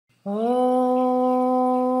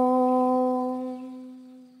All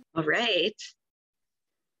right.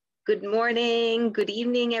 Good morning, good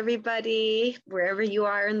evening, everybody, wherever you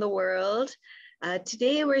are in the world.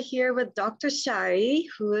 Today we're here with Dr. Shari,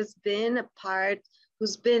 who's been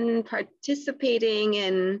participating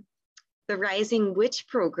in the Rising Witch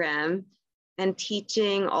program and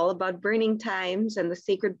teaching all about burning times and the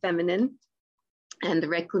sacred feminine and the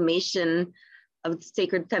reclamation of the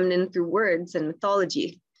sacred feminine through words and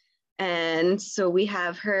mythology. And so we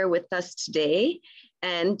have her with us today.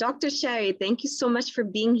 And Dr. Shari, thank you so much for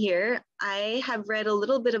being here. I have read a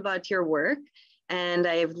little bit about your work and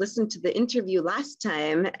I've listened to the interview last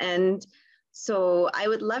time. And so I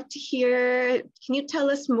would love to hear, can you tell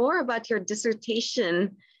us more about your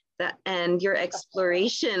dissertation and your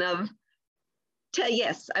exploration of,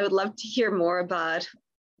 yes, I would love to hear more about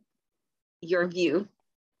your view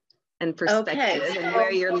and perspective and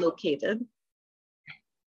where you're located.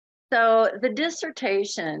 So the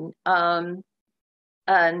dissertation, how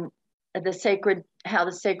the sacred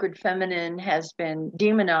feminine has been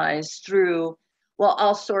demonized through, well,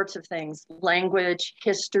 all sorts of things: language,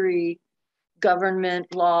 history,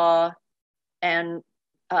 government, law, and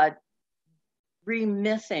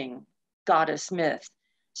remything goddess myth.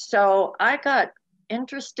 So I got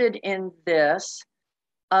interested in this.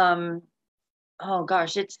 Oh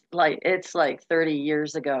gosh, it's like 30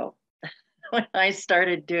 years ago when I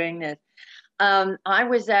started doing this. I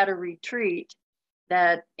was at a retreat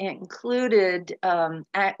that included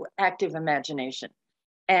active imagination,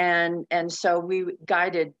 and so we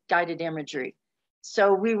guided imagery.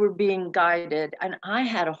 So we were being guided, and I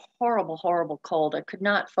had a horrible cold. I could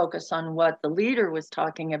not focus on what the leader was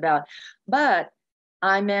talking about, but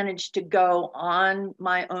I managed to go on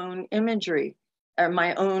my own imagery or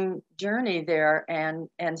my own journey there, and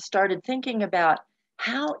started thinking about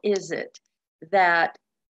how is it that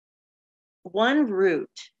one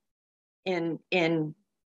root in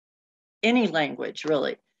any language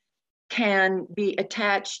really can be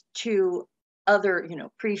attached to other,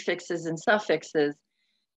 prefixes and suffixes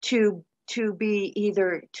to be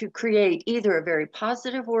either to create either a very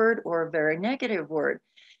positive word or a very negative word.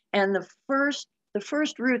 And the first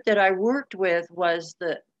root that I worked with was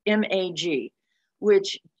the MAG,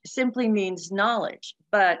 which simply means knowledge.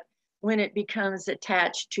 But when it becomes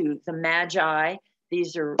attached to the Magi,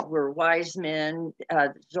 these were wise men,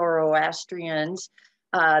 Zoroastrians,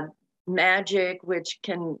 magic, which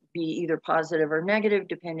can be either positive or negative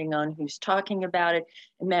depending on who's talking about it,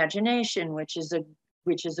 imagination, which is a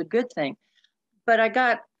good thing. But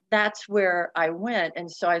that's where I went,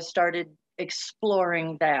 and so I started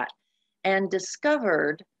exploring that and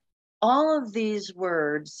discovered all of these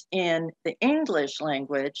words in the English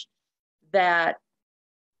language that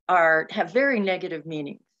have very negative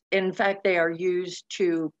meanings. In fact, they are used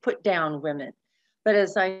to put down women. But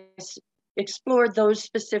as I explored those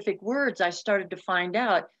specific words, I started to find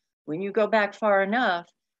out when you go back far enough,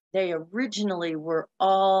 they originally were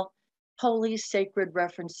all holy, sacred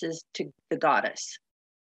references to the goddess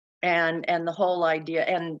and the whole idea,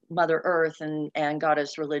 and Mother Earth and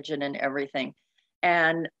goddess religion and everything.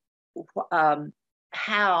 And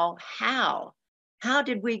how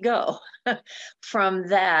did we go from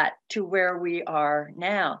that to where we are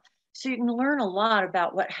now? So you can learn a lot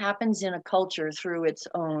about what happens in a culture through its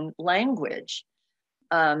own language,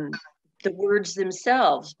 the words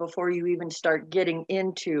themselves, before you even start getting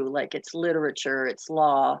into like its literature, its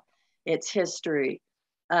law, its history.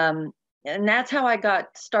 And that's how I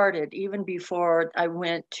got started, even before I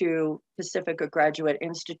went to Pacifica Graduate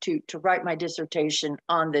Institute to write my dissertation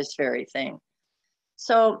on this very thing.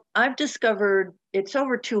 So I've discovered it's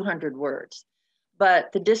over 200 words,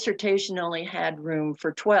 but the dissertation only had room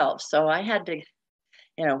for 12. So I had to,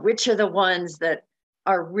 which are the ones that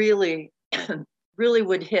are really, really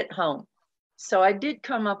would hit home. So I did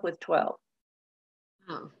come up with 12.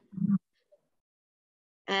 Oh.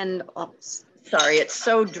 And sorry, it's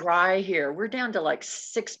so dry here. We're down to like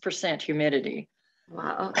 6% humidity.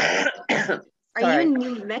 Wow. Are you in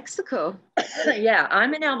New Mexico? Yeah,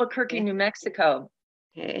 I'm in Albuquerque, New Mexico.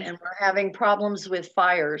 Okay. And we're having problems with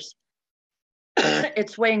fires.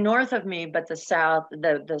 It's way north of me, but the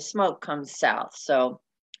smoke comes south. So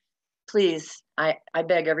please, I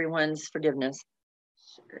beg everyone's forgiveness.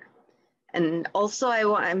 Sure. And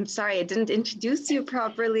also, I'm sorry, I didn't introduce you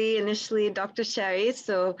properly initially, Dr. Shari.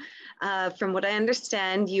 So from what I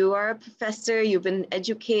understand, you are a professor, you've been an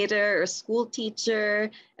educator or school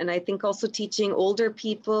teacher, and I think also teaching older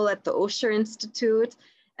people at the OSHER Institute.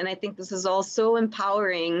 And I think this is also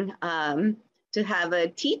empowering to have a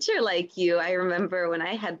teacher like you. I remember when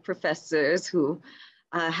I had professors who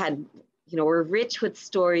had were rich with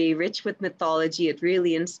story, rich with mythology. It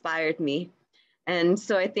really inspired me. And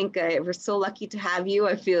so I think we're so lucky to have you.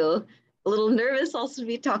 I feel a little nervous also to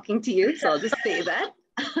be talking to you, so I'll just say that.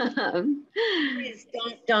 Please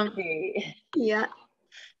don't be. Yeah.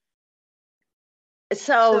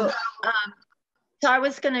 So I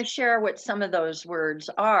was going to share what some of those words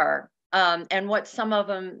are, and what some of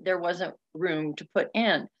them there wasn't room to put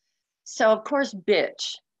in. So of course,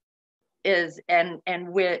 bitch is and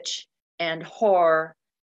witch and whore,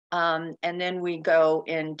 and then we go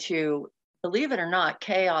into, believe it or not,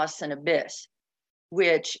 chaos and abyss,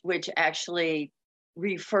 which actually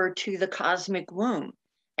refer to the cosmic womb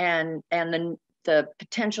and the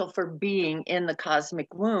potential for being in the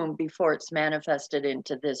cosmic womb before it's manifested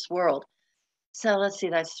into this world. So let's see,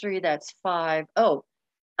 that's 3, that's 5. Oh,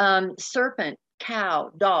 serpent,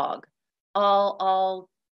 cow, dog, all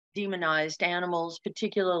demonized animals,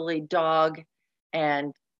 particularly dog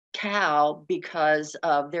and cow, because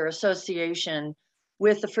of their association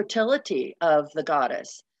with the fertility of the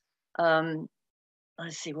goddess.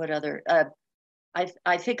 Let's see what other,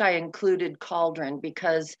 I think I included cauldron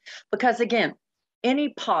because again, any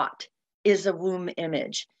pot is a womb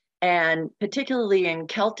image. And particularly in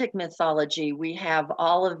Celtic mythology, we have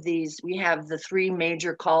all of these, we have the 3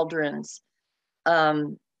 major cauldrons.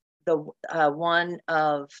 The one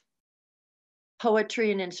of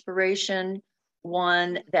poetry and inspiration,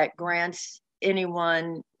 one that grants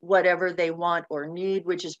anyone whatever they want or need,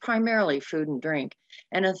 which is primarily food and drink.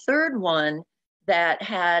 And a third one that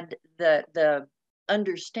had the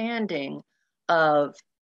understanding of,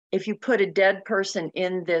 if you put a dead person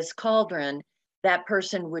in this cauldron, that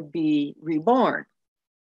person would be reborn,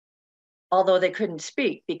 although they couldn't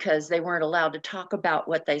speak because they weren't allowed to talk about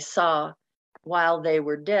what they saw while they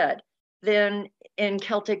were dead. Then in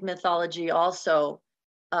Celtic mythology also,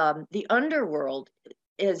 the underworld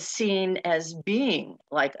is seen as being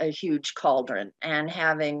like a huge cauldron, and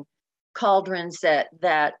having cauldrons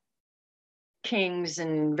that kings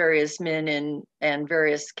and various men and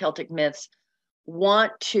various Celtic myths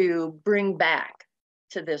want to bring back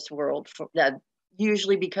to this world, for that,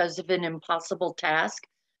 usually because of an impossible task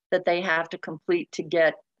that they have to complete to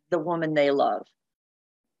get the woman they love.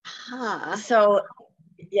 Huh. So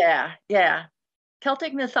yeah.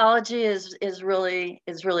 Celtic mythology is really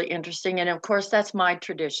interesting. And of course, that's my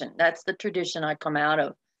tradition. That's the tradition I come out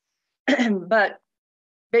of. But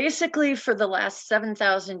basically for the last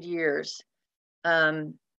 7,000 years,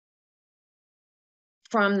 from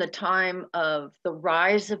the time of the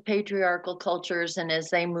rise of patriarchal cultures, and as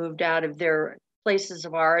they moved out of their places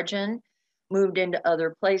of origin, moved into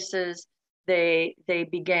other places, they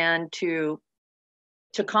began to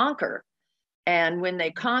conquer. And when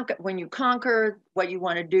you conquer, what you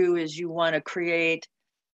want to do is you want to create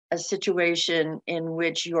a situation in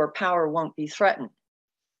which your power won't be threatened.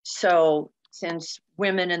 So since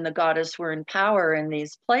women and the goddess were in power in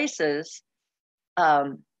these places,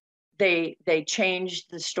 they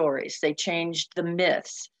changed the stories, they changed the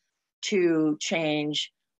myths to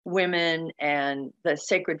change women and the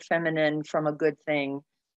sacred feminine from a good thing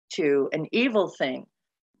to an evil thing.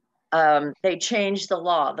 They changed the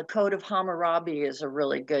law. The Code of Hammurabi is a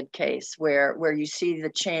really good case where you see the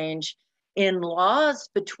change in laws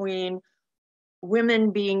between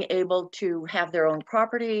women being able to have their own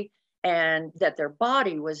property, and that their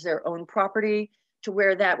body was their own property, to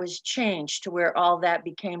where that was changed to where all that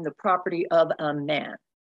became the property of a man.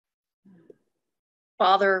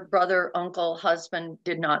 Father, brother, uncle, husband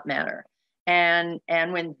did not matter. And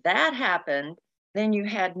when that happened, then you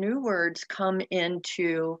had new words come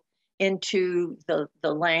into the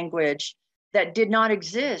language that did not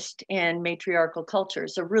exist in matriarchal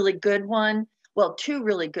cultures. A really good one, well, 2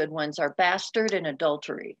 really good ones are bastard and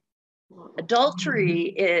adultery.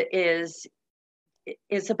 Adultery is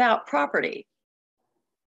about property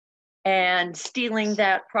and stealing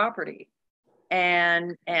that property.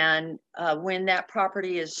 And when that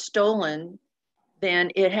property is stolen, then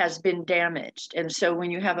it has been damaged. And so when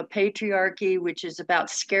you have a patriarchy, which is about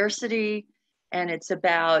scarcity, and it's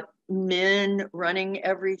about men running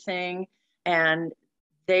everything, and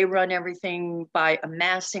they run everything by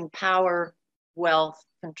amassing power, wealth,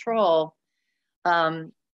 control,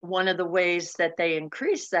 one of the ways that they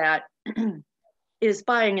increase that is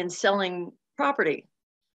buying and selling property,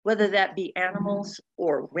 whether that be animals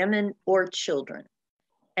or women or children.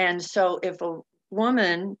 And so if a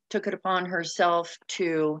woman took it upon herself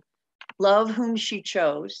to love whom she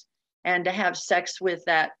chose and to have sex with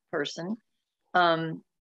that person,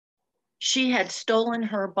 she had stolen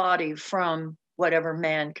her body from whatever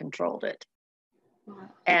man controlled it.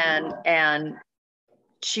 And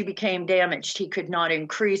she became damaged. He could not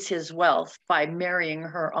increase his wealth by marrying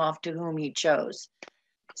her off to whom he chose.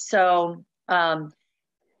 So, and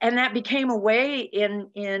that became a way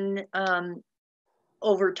in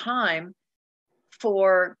over time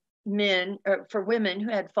for men, or for women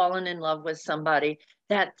who had fallen in love with somebody,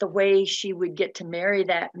 that the way she would get to marry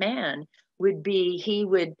that man would be he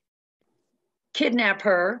would kidnap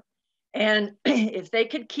her, and if they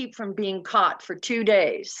could keep from being caught for 2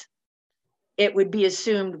 days, it would be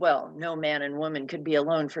assumed, well, no man and woman could be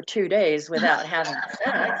alone for 2 days without having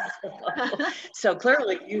sex. So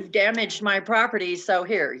clearly you've damaged my property, so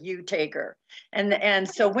here, you take her. And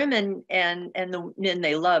so women and the men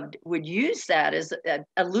they loved would use that as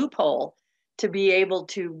a loophole to be able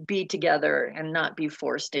to be together and not be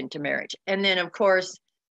forced into marriage. And then, of course,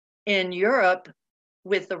 in Europe,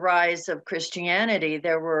 with the rise of Christianity,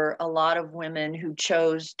 there were a lot of women who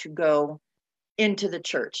chose to go into the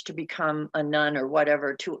church to become a nun or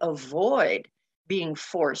whatever, to avoid being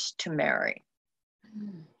forced to marry.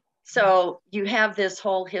 So you have this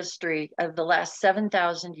whole history of the last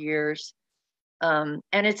 7,000 years. And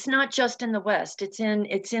it's not just in the West, it's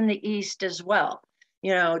in the East as well.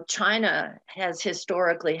 You know, China has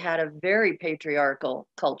historically had a very patriarchal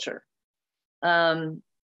culture.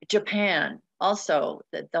 Japan also,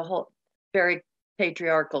 the whole very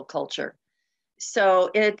patriarchal culture. So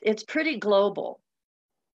it's pretty global.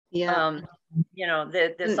 Yeah. You know,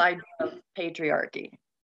 this idea of patriarchy.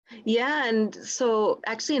 Yeah, and so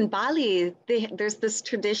actually in Bali, there's this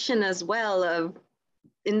tradition as well of,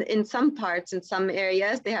 in some parts, in some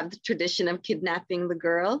areas, they have the tradition of kidnapping the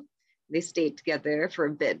girl. They stay together for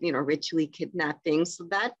a bit, you know, ritually kidnapping. So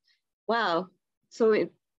that, wow. So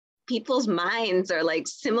people's minds are like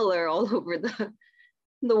similar all over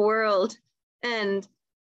the world. And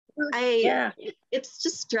it's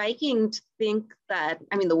just striking to think that,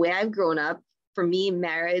 I mean, the way I've grown up, for me,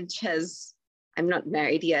 marriage has, I'm not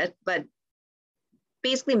married yet, but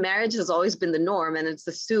basically marriage has always been the norm, and it's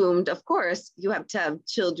assumed, of course, you have to have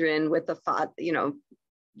children with a father, you know,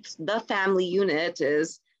 the family unit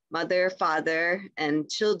is mother, father, and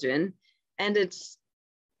children. And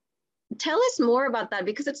tell us more about that,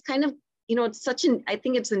 because it's kind of, you know, it's such I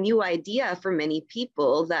think it's a new idea for many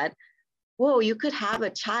people that, whoa, you could have a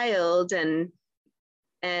child and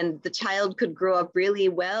the child could grow up really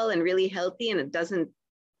well and really healthy, and it doesn't,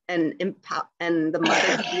 and the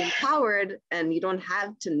mother could be empowered, and you don't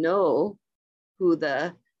have to know who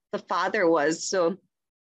the father was. So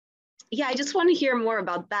yeah, I just want to hear more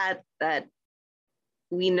about that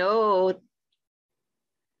we know,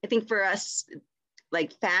 I think for us,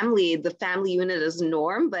 like family, the family unit is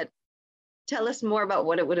norm, but tell us more about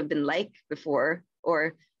what it would have been like before,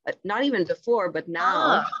 or not even before, but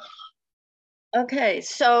now. Okay,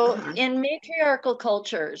 so in matriarchal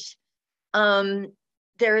cultures,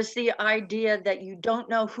 there's the idea that you don't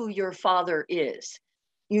know who your father is.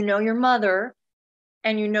 You know your mother,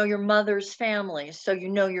 and you know your mother's family, so you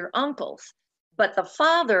know your uncles, but the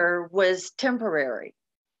father was temporary,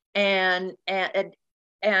 and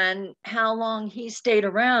how long he stayed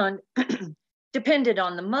around depended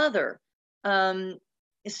on the mother.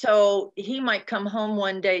 So he might come home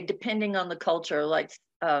one day, depending on the culture, like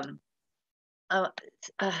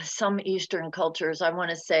some Eastern cultures, I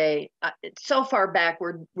want to say, so far back,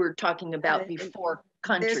 we're talking about before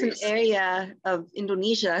countries. There's an area of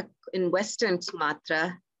Indonesia in Western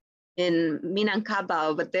Sumatra, in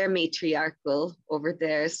Minangkabau, but they're matriarchal over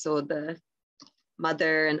there. So the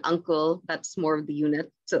mother and uncle, that's more of the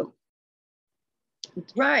unit. So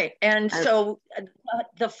right, and so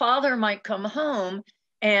the father might come home,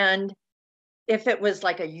 and if it was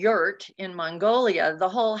like a yurt in Mongolia, the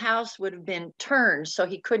whole house would have been turned, so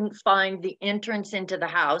he couldn't find the entrance into the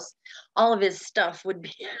house. All of his stuff would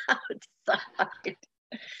be outside.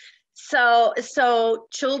 So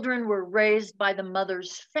children were raised by the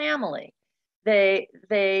mother's family. They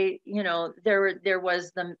you know, there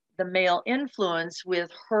was the male influence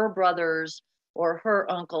with her brothers or her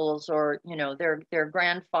uncles, or, you know, their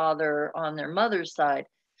grandfather on their mother's side.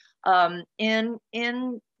 In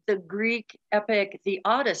the Greek epic, the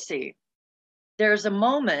Odyssey, there's a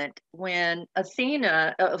moment when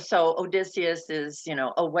Athena, so Odysseus is, you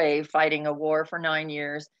know, away fighting a war for 9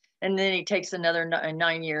 years, and then he takes another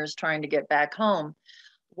 9 years trying to get back home.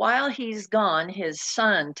 While he's gone, his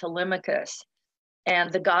son Telemachus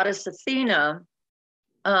and the goddess Athena,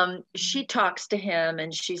 she talks to him,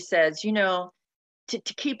 and she says, you know, to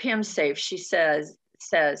keep him safe, she says,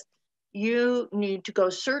 you need to go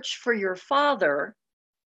search for your father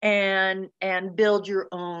and build your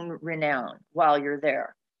own renown while you're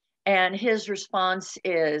there. And his response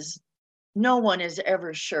is, no one is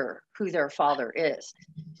ever sure who their father is.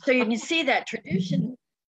 So you can see that tradition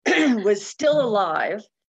was still alive,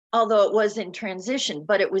 although it was in transition,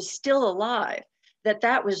 but it was still alive,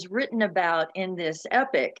 that was written about in this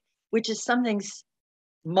epic, which is something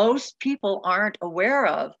most people aren't aware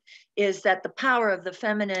of, is that the power of the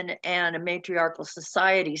feminine and a matriarchal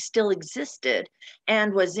society still existed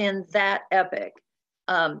and was in that epic,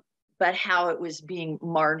 but how it was being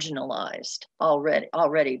marginalized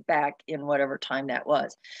already back in whatever time that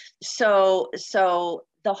was. So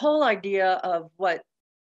the whole idea of what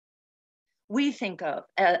we think of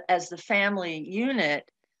as the family unit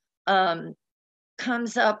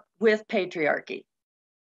comes up with patriarchy.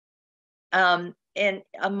 And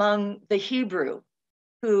among the Hebrew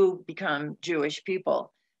who become Jewish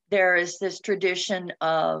people, there is this tradition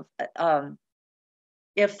of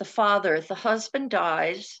if the husband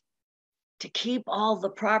dies, to keep all the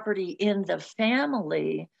property in the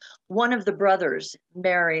family, one of the brothers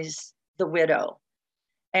marries the widow.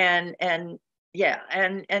 And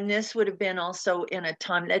this would have been also in a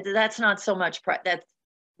time that's not so much, that's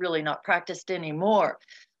really not practiced anymore.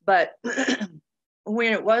 But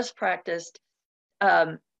when it was practiced,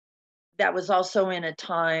 that was also in a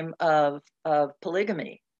time of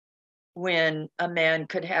polygamy, when a man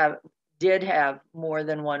did have more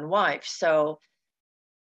than one wife. So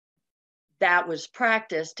that was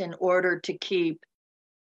practiced in order to keep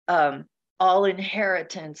all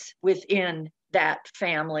inheritance within that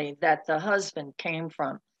family that the husband came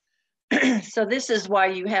from. So this is why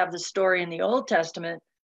you have the story in the Old Testament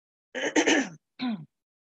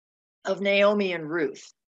of Naomi and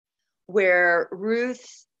Ruth, where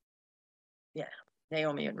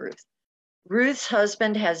Naomi and Ruth's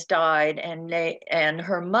husband has died, and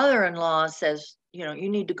her mother-in-law says, you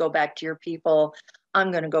need to go back to your people.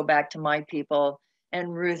 I'm going to go back to my people.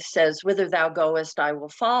 And Ruth says, whither thou goest, I will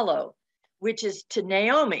follow, which is to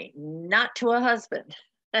Naomi, not to a husband.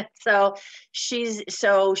 So she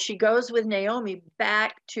goes with Naomi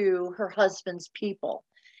back to her husband's people.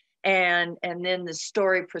 And then the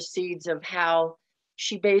story proceeds of how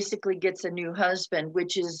she basically gets a new husband,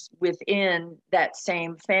 which is within that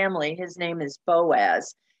same family. His name is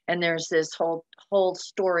Boaz. And there's this whole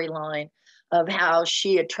storyline of how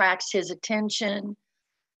she attracts his attention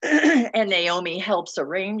and Naomi helps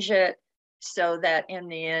arrange it so that in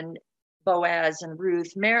the end, Boaz and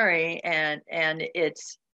Ruth marry, and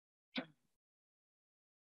it's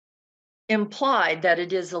implied that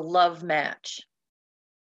it is a love match,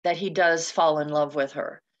 that he does fall in love with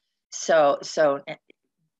her. So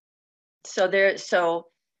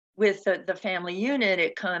with the family unit,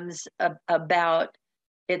 it comes about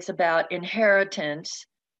inheritance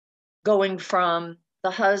going from the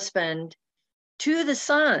husband to the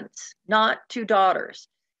sons, not to daughters.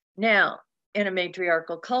 Now, in a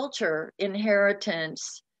matriarchal culture,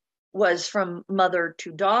 inheritance was from mother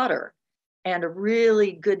to daughter. And a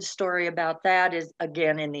really good story about that is,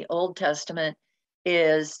 again, in the Old Testament,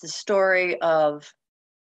 is the story of,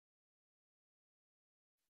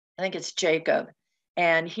 I think it's Jacob,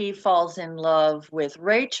 and he falls in love with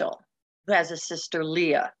Rachel, who has a sister,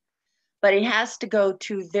 Leah. But he has to go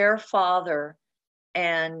to their father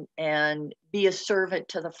and be a servant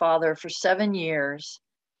to the father for 7 years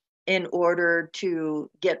in order to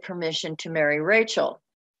get permission to marry Rachel.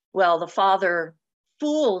 Well, the father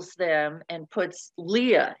fools them and puts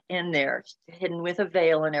Leah in there, hidden with a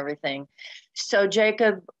veil and everything. So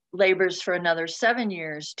Jacob labors for another 7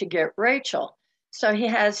 years to get Rachel. So he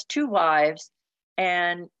has 2 wives,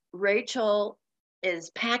 and Rachel is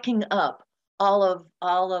packing up all of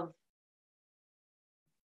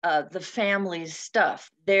the family's stuff,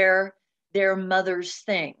 their mother's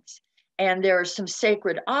things. And there are some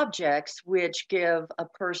sacred objects which give a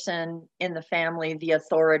person in the family the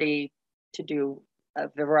authority to do a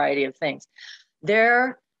variety of things.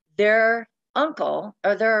 Their uncle,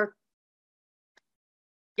 or their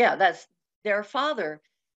father,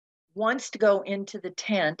 wants to go into the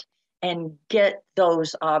tent and get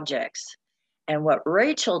those objects. And what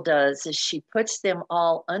Rachel does is she puts them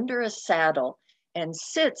all under a saddle and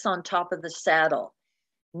sits on top of the saddle,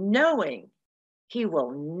 knowing he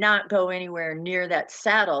will not go anywhere near that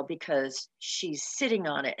saddle because she's sitting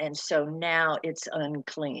on it. And so now it's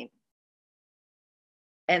unclean.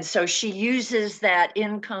 And so she uses that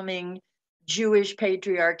incoming Jewish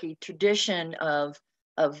patriarchy tradition of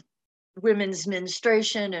women's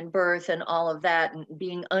menstruation and birth and all of that, and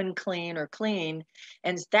being unclean or clean.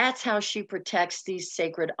 And that's how she protects these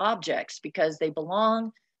sacred objects, because they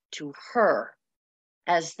belong to her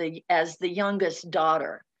as the youngest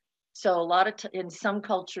daughter. So a lot of in some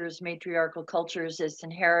cultures, matriarchal cultures, this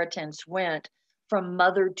inheritance went from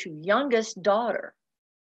mother to youngest daughter.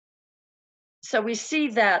 So we see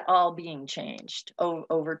that all being changed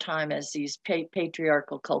over time as these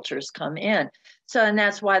patriarchal cultures come in. So, and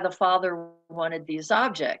that's why the father wanted these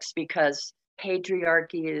objects, because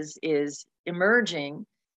patriarchy is emerging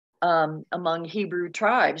among Hebrew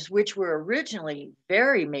tribes, which were originally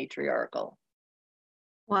very matriarchal.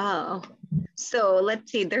 Wow. So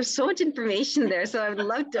let's see, there's so much information there. So I would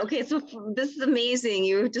love to, okay, so this is amazing.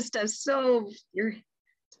 You just have you're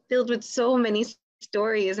filled with so many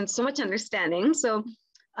stories and so much understanding. So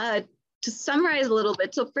to summarize a little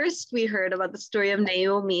bit, so first we heard about the story of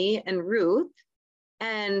Naomi and Ruth.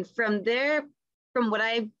 And from there, from what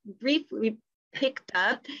I briefly picked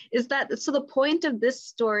up, is that, so the point of this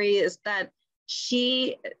story is that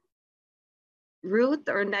Ruth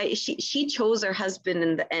she chose her husband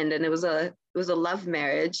in the end, and it was a love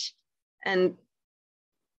marriage. And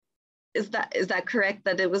is that correct,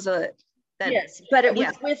 that it was yes, but it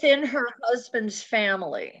was within her husband's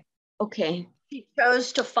family. Okay. She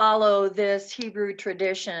chose to follow this Hebrew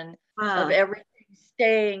tradition of everything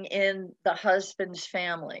staying in the husband's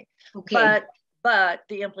family. Okay. But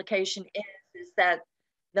the implication is that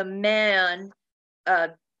the man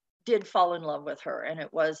did fall in love with her, and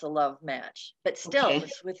it was a love match, but still it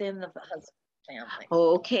was within the husband's family.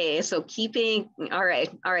 Okay, so all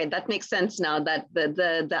right, that makes sense now, that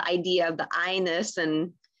the idea of the I-ness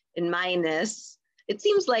and my-ness, it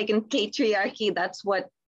seems like in patriarchy, that's what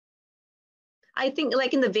I think,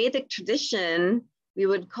 like in the Vedic tradition, we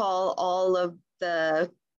would call all of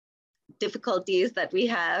the difficulties that we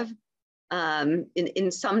have in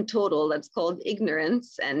sum total, that's called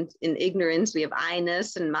ignorance. And in ignorance, we have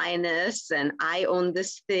I-ness and my-ness, and I own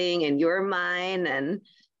this thing and you're mine, and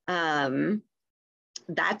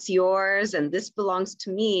that's yours and this belongs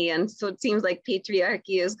to me. And so it seems like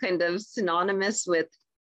patriarchy is kind of synonymous with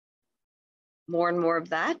more and more of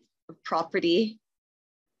that, of property.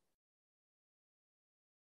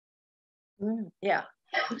 Yeah.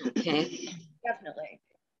 Okay. Definitely.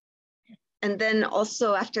 And then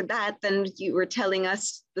also after that, then you were telling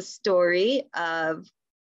us the story of,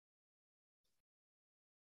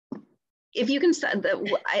 if you can,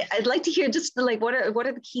 I'd like to hear just like, what are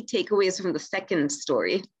the key takeaways from the second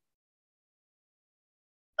story?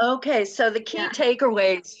 Okay, so the key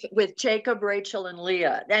takeaways with Jacob, Rachel, and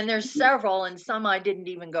Leah, and there's several, and some I didn't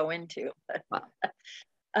even go into. Wow.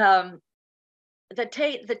 The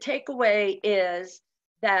takeaway is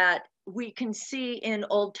that we can see in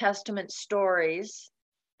Old Testament stories,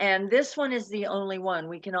 and this one is the only one.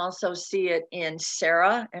 We can also see it in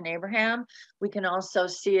Sarah and Abraham. We can also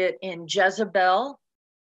see it in Jezebel.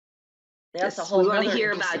 That's a whole. We want to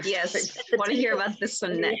hear about. Yes, want to hear about this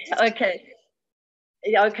one next. Okay.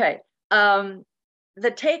 Okay. The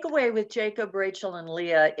takeaway with Jacob, Rachel, and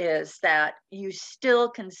Leah is that you still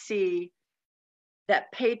can see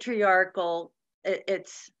that patriarchal.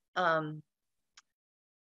 It's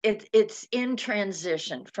in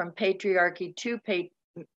transition from matriarchy to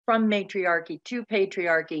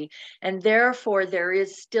patriarchy, and therefore there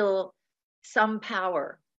is still some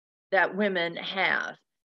power that women have,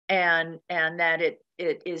 and that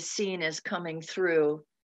it is seen as coming through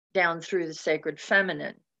down through the sacred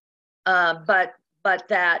feminine, but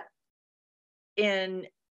that in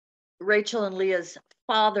Rachel and Leah's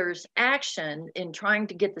father's action in trying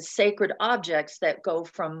to get the sacred objects that go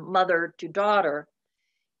from mother to daughter,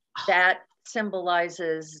 that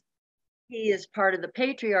symbolizes he is part of the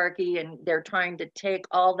patriarchy, and they're trying to take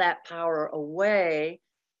all that power away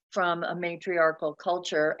from a matriarchal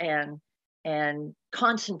culture and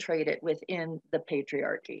concentrate it within the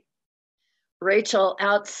patriarchy. Rachel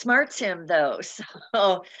outsmarts him though,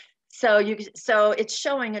 so it's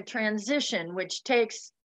showing a transition which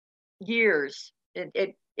takes years.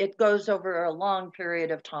 It goes over a long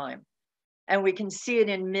period of time. And we can see it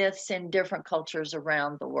in myths in different cultures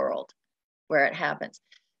around the world where it happens.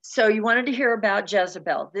 So you wanted to hear about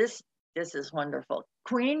Jezebel. This is wonderful.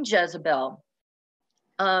 Queen Jezebel,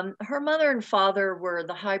 her mother and father were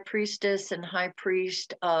the high priestess and high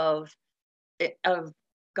priest of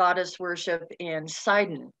goddess worship in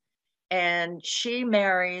Sidon. And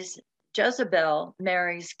Jezebel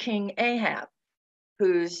marries King Ahab,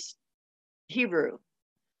 who's Hebrew.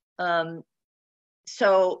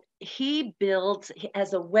 So he builds,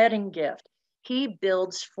 as a wedding gift, he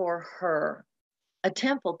builds for her a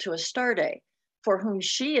temple to Astarte, for whom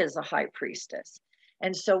she is a high priestess.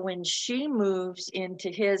 And so when she moves into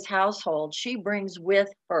his household, she brings with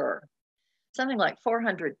her something like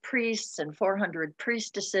 400 priests and 400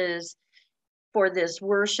 priestesses for this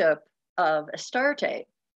worship of Astarte.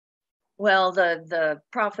 Well, the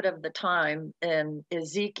prophet of the time,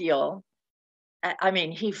 Ezekiel, I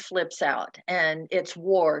mean, he flips out, and it's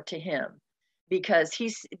war to him,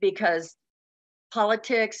 because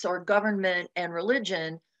politics or government and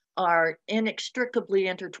religion are inextricably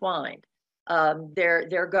intertwined.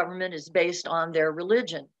 Their government is based on their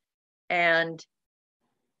religion, and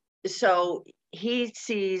so he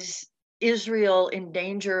sees Israel in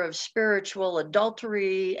danger of spiritual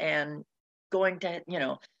adultery and going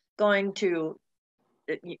to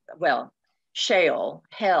well, Sheol,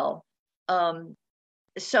 hell.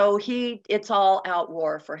 So it's all out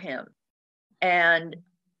war for him, and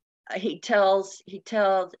he's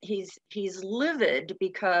livid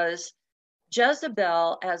because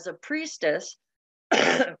Jezebel, as a priestess,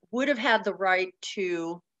 would have had the right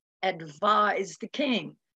to advise the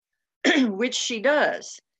king, which she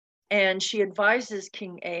does. And she advises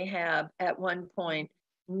King Ahab at one point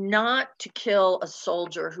not to kill a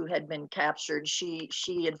soldier who had been captured. She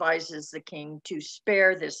advises the king to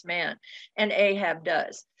spare this man, and Ahab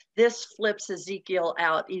does. This flips Ezekiel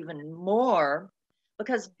out even more,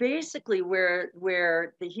 because basically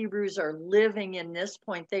where the Hebrews are living in this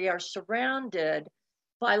point, they are surrounded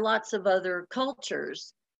by lots of other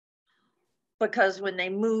cultures, because when they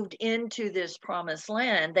moved into this promised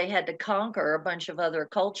land, they had to conquer a bunch of other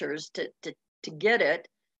cultures to get it,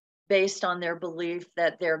 based on their belief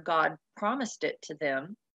that their God promised it to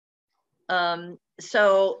them.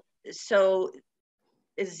 So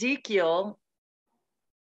Ezekiel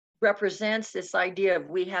represents this idea of,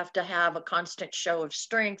 we have to have a constant show of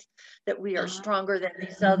strength, that we are stronger than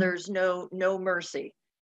these others, no mercy.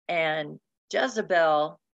 And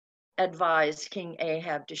Jezebel advised King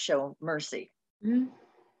Ahab to show mercy. Mm-hmm.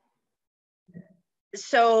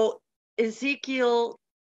 So Ezekiel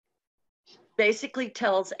basically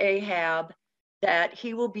tells Ahab that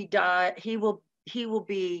he will be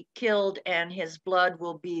killed, and his blood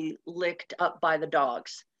will be licked up by the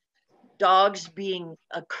dogs. Dogs being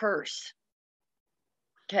a curse.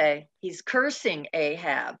 Okay, he's cursing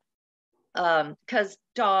Ahab, because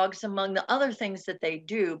dogs, among the other things that they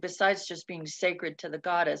do, besides just being sacred to the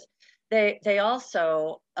goddess, they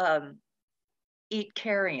also eat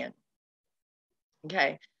carrion.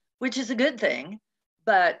 Okay, which is a good thing,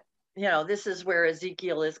 but this is where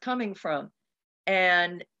Ezekiel is coming from.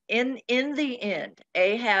 And in the end,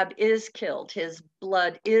 Ahab is killed. His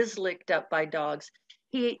blood is licked up by dogs.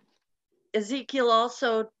 Ezekiel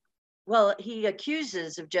also, he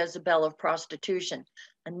accuses of Jezebel of prostitution,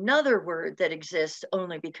 another word that exists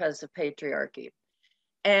only because of patriarchy.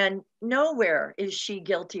 And nowhere is she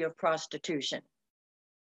guilty of prostitution.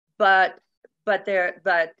 But this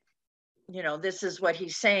is what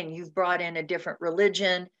he's saying. You've brought in a different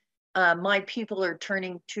religion. My people are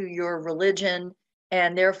turning to your religion,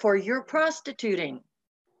 and therefore you're prostituting.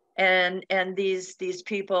 And these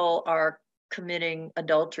people are committing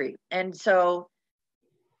adultery. And so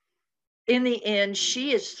in the end,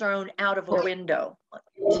 she is thrown out of a window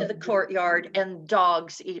to the courtyard, and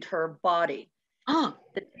dogs eat her body. Oh.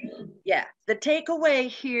 The takeaway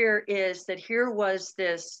here is that here was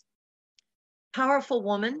this powerful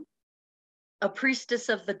woman, a priestess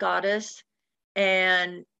of the goddess,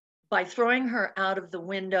 and by throwing her out of the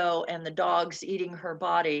window and the dogs eating her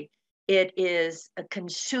body, it is a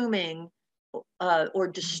consuming or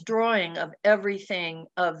destroying of everything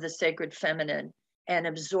of the sacred feminine, and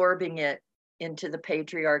absorbing it into the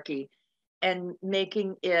patriarchy, and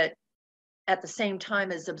making it, at the same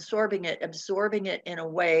time as absorbing it in a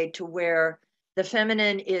way to where the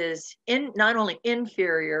feminine is not only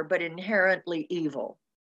inferior, but inherently evil.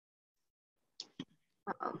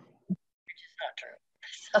 Uh-oh. Which is not true.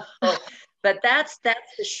 So, but that's the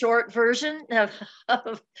short version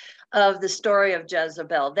of the story of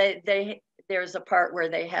Jezebel. There's a part where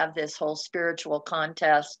they have this whole spiritual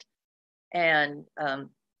contest, and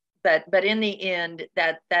but in the end,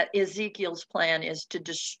 that Ezekiel's plan is to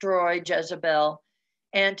destroy Jezebel,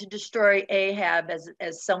 and to destroy Ahab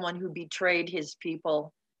as someone who betrayed his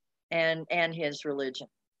people and his religion.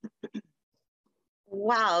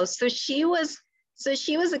 Wow. So she was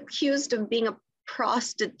accused of being a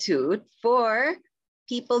prostitute for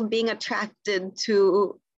people being attracted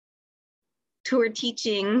to her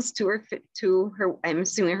teachings, to her, I'm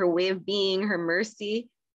assuming, her way of being, her mercy,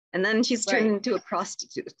 and then she's turned into a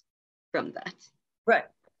prostitute from that. Right.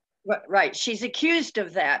 She's accused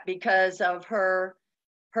of that because of her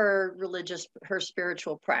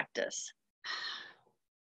spiritual practice.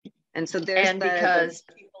 And so because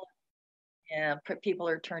people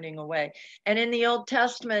are turning away. And in the Old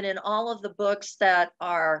Testament, in all of the books that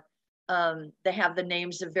are, they have the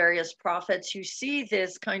names of various prophets, you see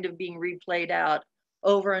this kind of being replayed out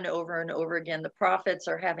over and over and over again. The prophets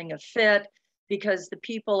are having a fit. because the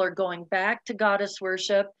people are going back to goddess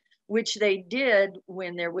worship, which they did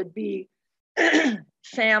when there would be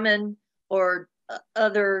famine or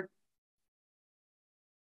other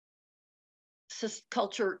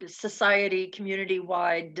culture, society,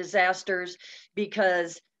 community-wide disasters,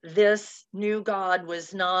 because this new god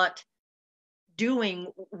was not doing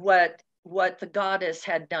what the goddess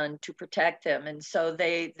had done to protect them. And so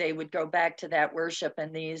they would go back to that worship,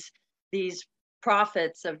 and these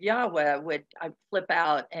prophets of Yahweh would flip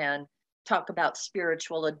out and talk about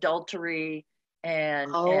spiritual adultery and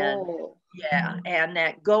yeah, and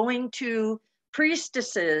that going to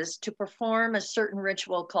priestesses to perform a certain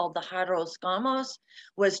ritual called the Haros Gamos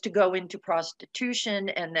was to go into prostitution,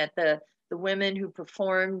 and that the women who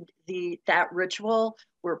performed that ritual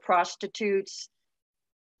were prostitutes,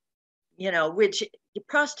 you know, which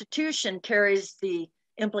prostitution carries the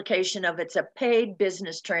implication of it's a paid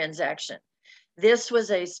business transaction. This was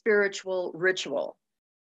a spiritual ritual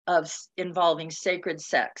involving sacred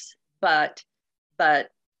sex, but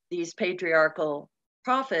these patriarchal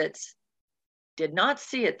prophets did not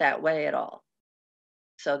see it that way at all.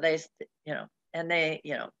 So they, you know, and they,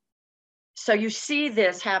 you know, so you see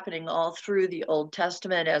this happening all through the Old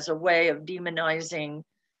Testament as a way of demonizing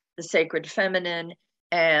the sacred feminine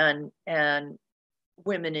and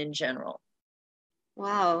women in general.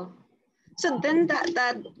 Wow. So then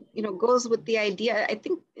that you know goes with the idea. I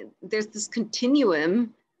think there's this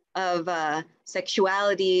continuum of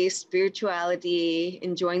sexuality, spirituality,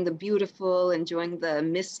 enjoying the beautiful, enjoying the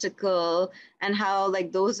mystical, and how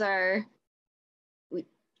like those are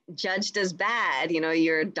judged as bad. You know,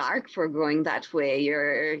 you're dark for going that way.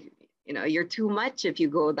 You're too much if you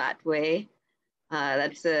go that way.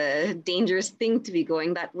 That's a dangerous thing to be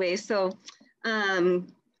going that way. So I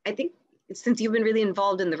think since you've been really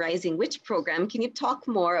involved in the Rising Witch program, can you talk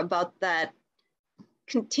more about that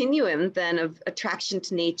continuum then of attraction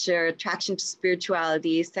to nature, attraction to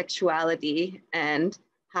spirituality, sexuality, and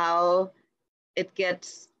how it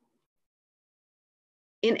gets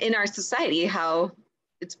in our society, how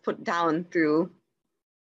it's put down through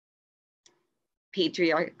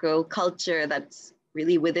patriarchal culture that's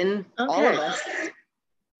really within all of us.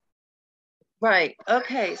 Right.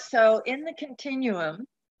 Okay. So in the continuum,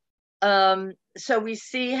 so we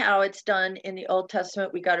see how it's done in the Old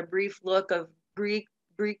Testament. We got a brief look of Greek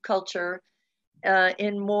culture,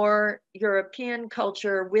 in more European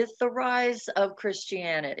culture with the rise of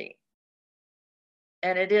Christianity.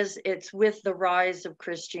 And it's with the rise of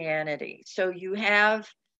Christianity. So you have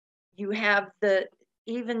the,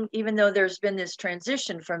 even though there's been this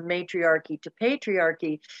transition from matriarchy to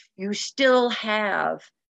patriarchy, you still have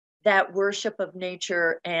that worship of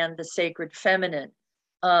nature and the sacred feminine.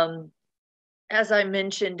 As I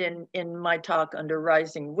mentioned in my talk under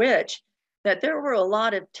Rising Witch, that there were a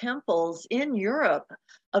lot of temples in Europe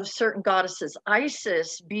of certain goddesses,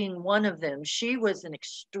 Isis being one of them. She was an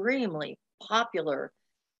extremely popular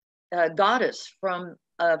goddess from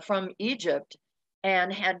Egypt,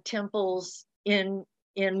 and had temples in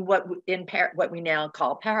what we now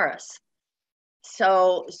call Paris.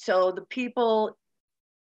 So the people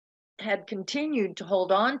had continued to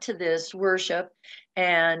hold on to this worship,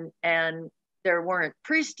 and there weren't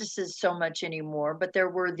priestesses so much anymore, but there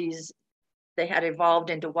were they had evolved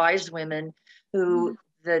into wise women who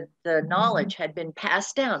the knowledge had been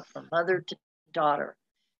passed down from mother to daughter.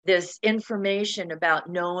 This information about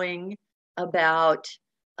knowing about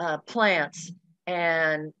plants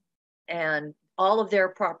and all of their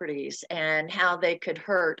properties, and how they could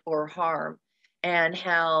hurt or harm, and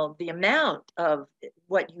how the amount of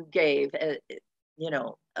what you gave, you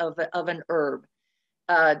know, of an herb,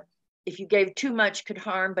 if you gave too much could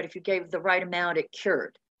harm, but if you gave the right amount, it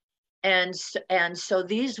cured. And so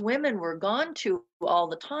these women were gone to all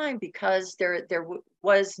the time because there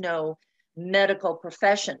was no medical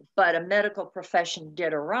profession, but a medical profession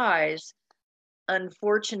did arise.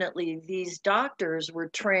 Unfortunately, these doctors were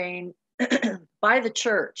trained by the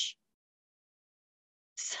church.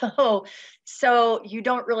 So you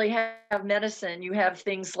don't really have medicine. You have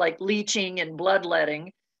things like leeching and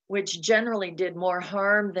bloodletting, which generally did more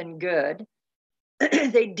harm than good.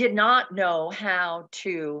 They did not know how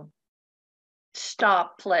to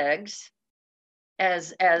stop plagues,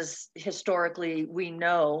 as historically we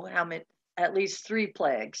know how many, at least 3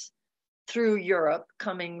 plagues through Europe,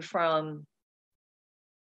 coming from,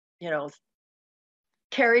 you know,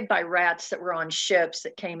 carried by rats that were on ships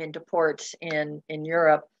that came into ports in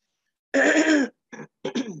Europe. So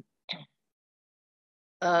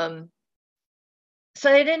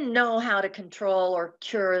they didn't know how to control or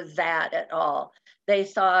cure that at all. They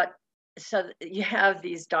thought, so you have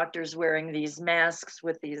these doctors wearing these masks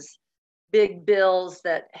with these big bills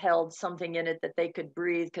that held something in it that they could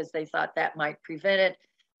breathe because they thought that might prevent it.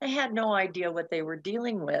 They had no idea what they were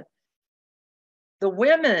dealing with. The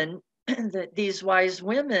women, these wise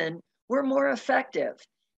women, were more effective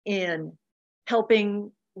in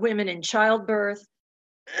helping women in childbirth.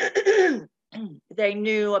 They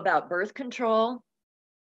knew about birth control.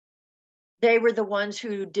 They were the ones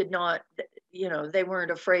who did not, they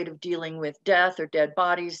weren't afraid of dealing with death or dead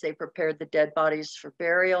bodies. They prepared the dead bodies for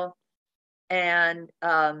burial. And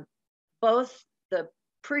both the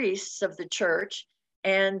priests of the church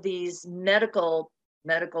and these medical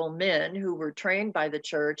men who were trained by the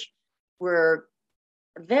church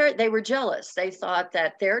they were jealous. They thought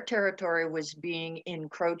that their territory was being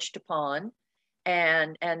encroached upon,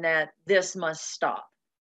 and that this must stop.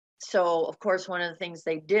 So, of course, one of the things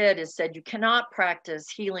they did is said you cannot practice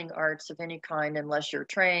healing arts of any kind unless you're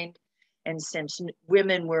trained. And since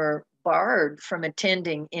women were barred from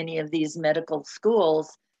attending any of these medical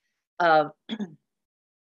schools,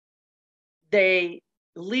 they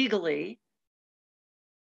legally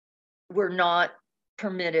were not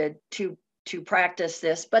permitted to practice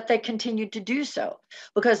this, but they continued to do so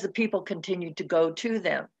because the people continued to go to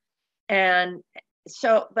them. And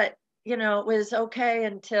so, but it was okay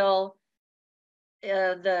until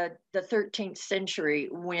the 13th century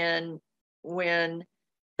when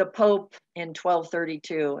the Pope in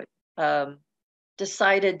 1232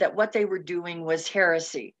 decided that what they were doing was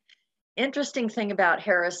heresy. Interesting thing about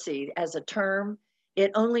heresy as a term,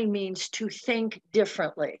 it only means to think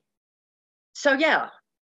differently. So yeah,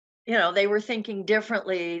 they were thinking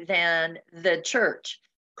differently than the church,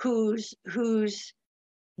 whose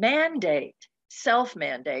mandate,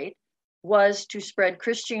 self-mandate, was to spread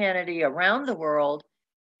Christianity around the world,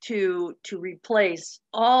 to replace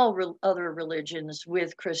all other religions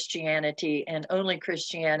with Christianity and only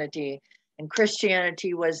Christianity. And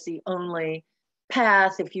Christianity was the only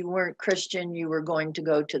path. If you weren't Christian, you were going to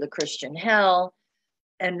go to the Christian hell.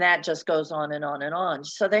 And that just goes on and on and on.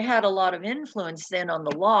 So they had a lot of influence then on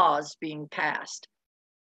the laws being passed.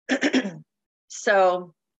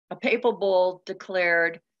 So a papal bull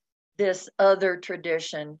declared this other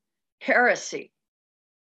tradition heresy.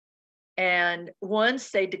 And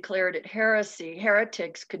once they declared it heresy,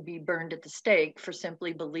 heretics could be burned at the stake for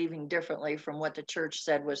simply believing differently from what the church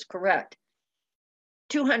said was correct.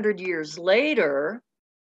 200 years later,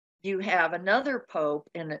 you have another pope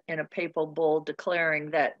in a papal bull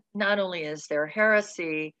declaring that not only is there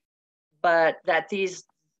heresy, but that these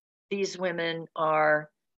women are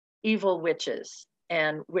evil witches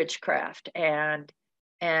and witchcraft, and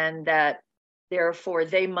that therefore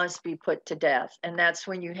they must be put to death. And that's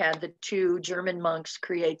when you had the two German monks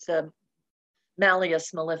create the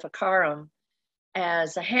Malleus Maleficarum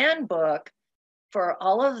as a handbook for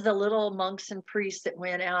all of the little monks and priests that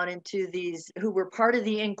went out into these, who were part of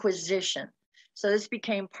the Inquisition. So this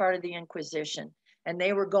became part of the Inquisition. And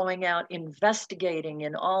they were going out investigating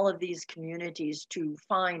in all of these communities to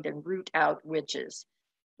find and root out witches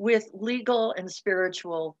with legal and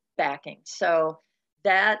spiritual backing. So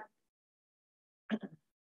that's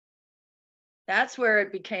where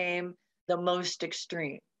it became the most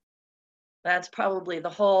extreme. That's probably the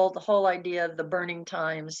whole idea of the burning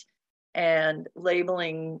times and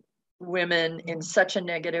labeling women in such a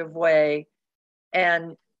negative way.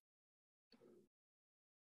 And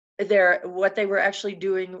what they were actually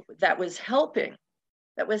doing that was helping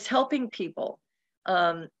people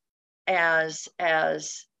as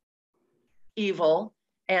evil,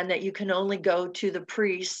 and that you can only go to the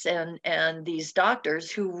priests and these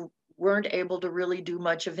doctors who weren't able to really do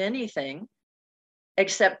much of anything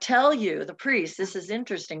except tell you, the priests, this is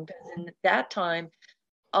interesting, because in that time,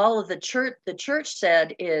 all of the church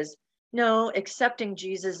said is, no, accepting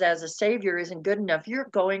Jesus as a savior isn't good enough. You're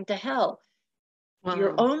going to hell. Wow.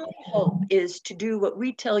 Your only hope is to do what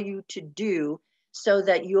we tell you to do, so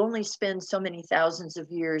that you only spend so many thousands of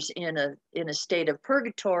years in a state of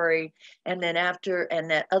purgatory, and then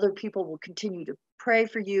that other people will continue to pray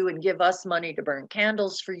for you and give us money to burn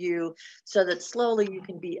candles for you, so that slowly you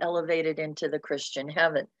can be elevated into the Christian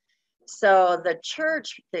heaven. So the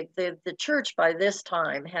church, the church by this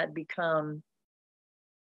time had become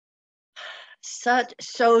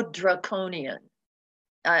so draconian.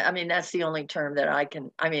 I mean, that's the only term that I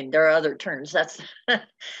can, I mean, there are other terms. That's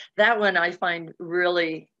that one I find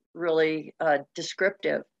really, really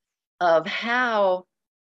descriptive of how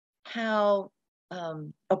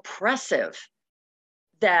oppressive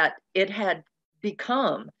that it had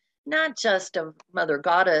become, not just of Mother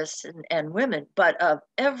Goddess and women, but of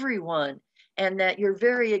everyone, and that your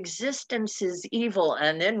very existence is evil.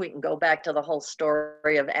 And then we can go back to the whole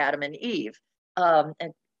story of Adam and Eve. And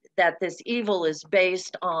this evil is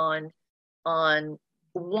based on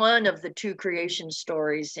one of the two creation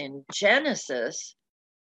stories in Genesis,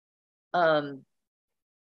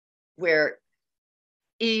 where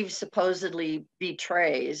Eve supposedly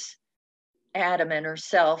betrays Adam and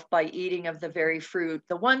herself by eating of the very fruit,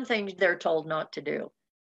 the one thing they're told not to do,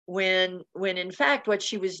 when in fact what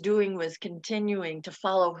she was doing was continuing to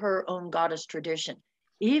follow her own goddess tradition.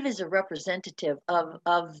 Eve is a representative of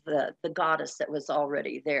the goddess that was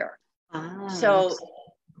already there. So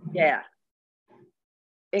yeah,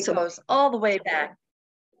 it goes all the way back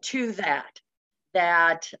to that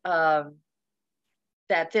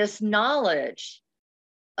this knowledge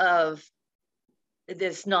of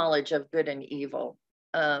good and evil,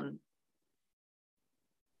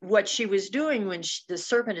 what she was doing when the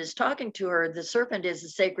serpent is talking to her, the serpent is the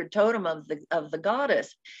sacred totem of the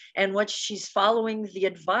goddess, and what she's following the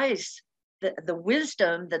advice, the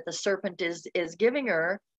wisdom that the serpent is giving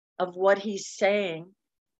her of what he's saying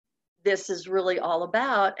this is really all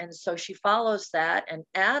about. And so she follows that, and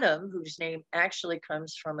Adam, whose name actually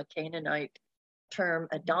comes from a Canaanite term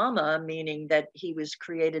Adama, meaning that he was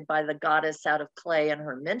created by the goddess out of clay and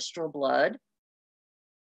her menstrual blood.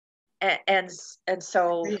 And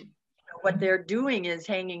so what they're doing is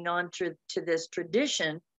hanging on to this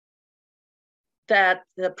tradition that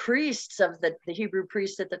the priests of the Hebrew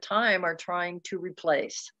priests at the time are trying to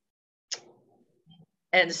replace.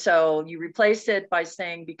 And so you replace it by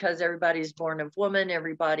saying, because everybody's born of woman,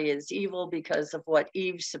 everybody is evil because of what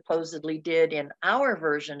Eve supposedly did in our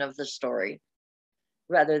version of the story,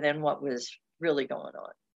 rather than what was really going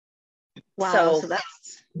on. Wow, so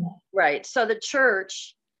that's right. So the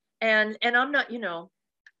church, and I'm not,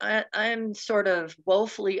 I'm sort of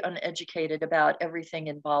woefully uneducated about everything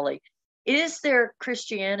in Bali. Is there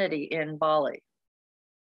Christianity in Bali?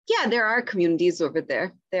 Yeah, there are communities over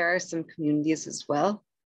there. There are some communities as well.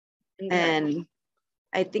 Mm-hmm. And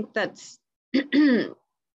I think that's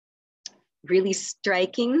really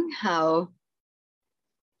striking how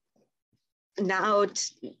now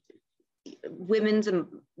women's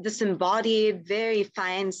this embodied very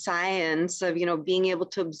fine science of being able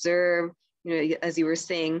to observe, as you were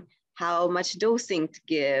saying, how much dosing to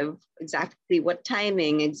give, exactly what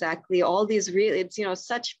timing, exactly all these really, it's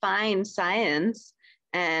such fine science,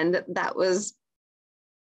 and that was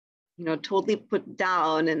totally put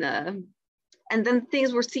down and then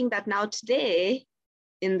things, we're seeing that now today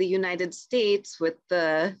in the United States with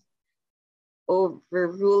the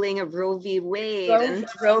overruling of Roe v. Wade.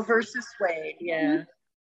 Roe versus Wade, yeah. Mm-hmm.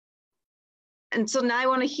 And so now I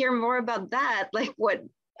want to hear more about that. Like what?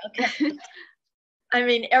 Okay. I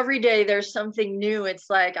mean, every day there's something new. It's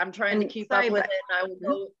like I'm trying to keep up with it, and I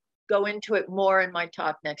will go into it more in my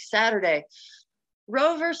talk next Saturday.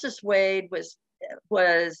 Roe versus Wade was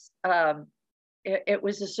it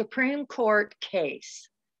was a Supreme Court case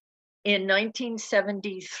in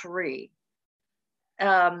 1973.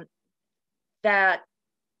 That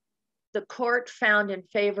the court found in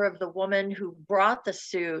favor of the woman who brought the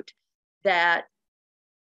suit that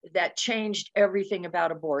changed everything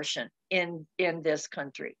about abortion in this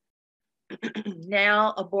country.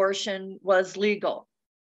 Now abortion was legal.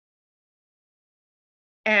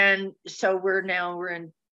 And so we're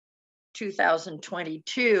in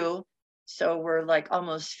 2022. So we're like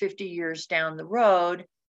almost 50 years down the road.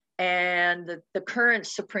 And the current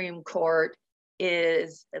Supreme Court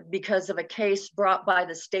is because of a case brought by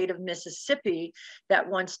the state of Mississippi that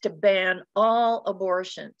wants to ban all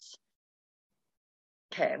abortions.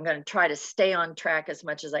 Okay, I'm going to try to stay on track as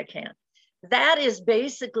much as I can. That is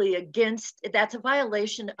basically that's a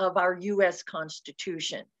violation of our US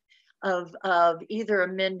Constitution, of either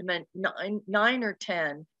Amendment 9 or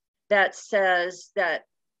 10, that says that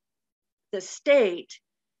the state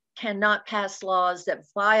cannot pass laws that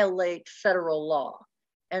violate federal law.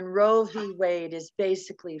 And Roe v. Wade is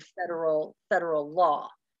basically federal law,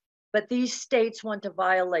 but these states want to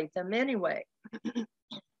violate them anyway.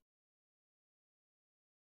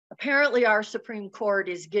 Apparently our Supreme Court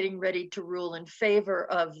is getting ready to rule in favor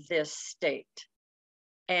of this state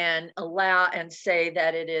and allow and say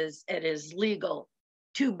that it is legal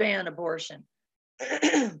to ban abortion.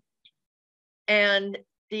 And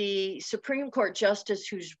the Supreme Court justice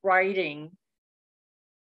who's writing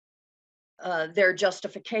their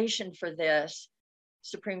justification for this,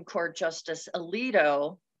 Supreme Court Justice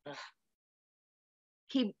Alito,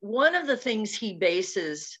 one of the things he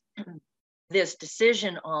bases this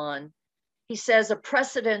decision on, he says a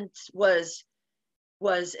precedent was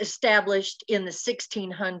established in the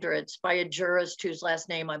 1600s by a jurist whose last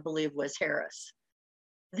name I believe was Harris.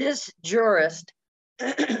 This jurist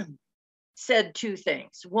said two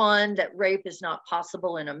things. One, that rape is not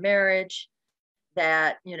possible in a marriage,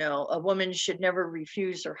 that, you know, a woman should never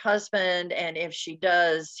refuse her husband, and if she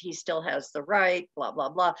does, he still has the right, blah, blah,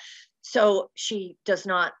 blah. So she does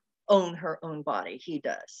not own her own body, he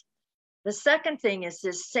does. The second thing is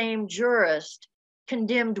this same jurist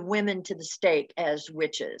condemned women to the stake as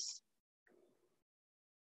witches.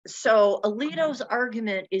 So Alito's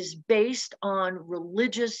argument is based on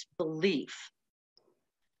religious belief,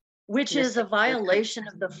 which is a violation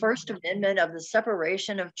of the First Amendment of the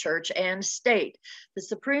separation of church and state. The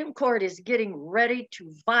Supreme Court is getting ready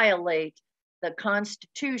to violate the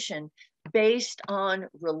Constitution based on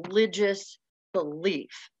religious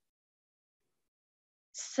belief,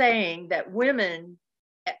 saying that women,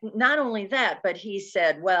 not only that, but he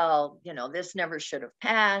said, well, you know, this never should have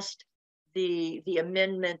passed. The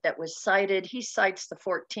amendment that was cited, he cites the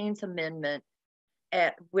 14th Amendment,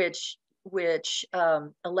 which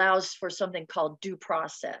allows for something called due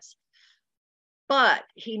process. But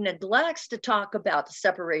he neglects to talk about the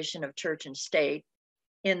separation of church and state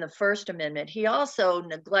in the First Amendment. He also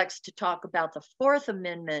neglects to talk about the Fourth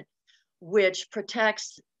Amendment, which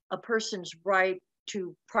protects a person's right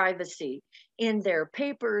to privacy in their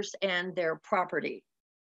papers and their property.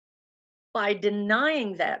 By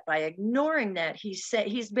denying that, by ignoring that,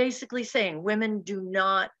 he's basically saying women do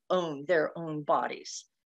not own their own bodies.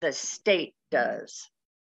 The state does.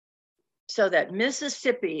 So that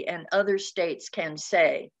Mississippi and other states can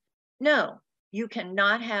say, no, you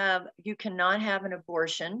cannot have an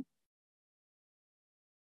abortion.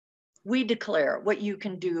 We declare what you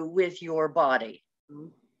can do with your body.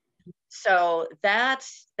 So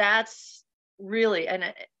that's really,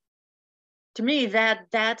 and to me,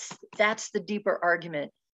 that's the deeper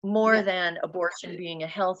argument, more than abortion being a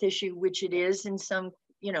health issue, which it is in some,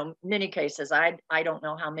 you know, many cases. I don't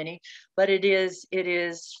know how many, but it is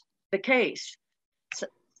the case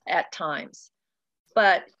at times.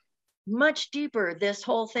 But much deeper, this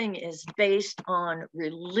whole thing is based on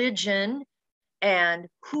religion and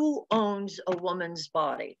who owns a woman's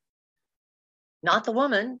body. Not the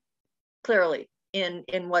woman, clearly, in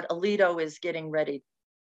what Alito is getting ready,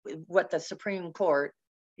 what the Supreme Court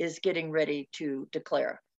is getting ready to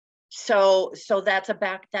declare. So that's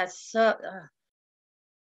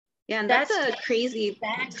yeah, and that's a crazy,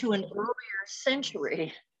 back to an earlier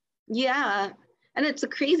century. Yeah, and it's a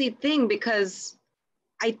crazy thing because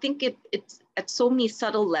I think it's at so many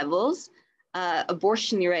subtle levels.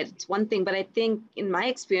 Abortion, you're right, it's one thing, but I think in my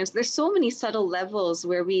experience, there's so many subtle levels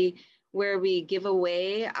where we give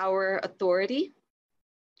away our authority,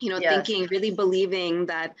 you know, thinking, really believing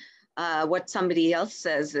that what somebody else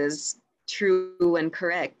says is true and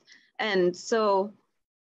correct. And so,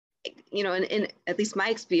 you know, in at least my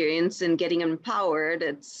experience in getting empowered,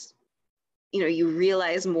 it's, you know, you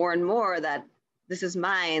realize more and more that this is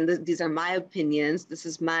mine, these are my opinions, this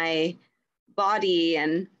is my body.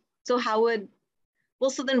 And so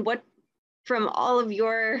so then what, from all of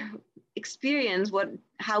your experience,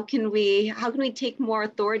 how can we take more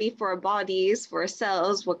authority for our bodies, for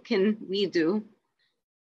ourselves? What can we do?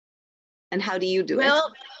 And how do you do it?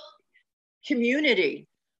 Well, community,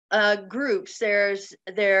 groups, there's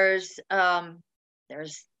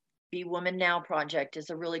Be Woman Now Project is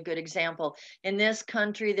a really good example. In this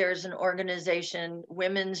country, there's an organization,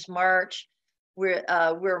 Women's March.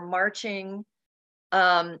 We're marching.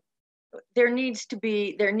 There needs to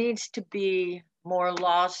be more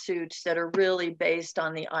lawsuits that are really based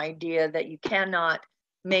on the idea that you cannot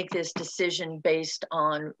make this decision based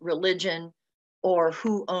on religion or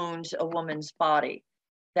who owns a woman's body.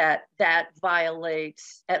 That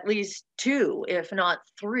violates at least 2, if not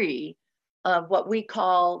 3, of what we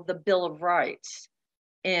call the Bill of Rights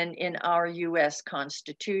in our U.S.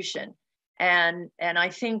 Constitution. And I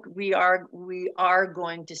think we are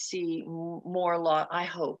going to see more law. I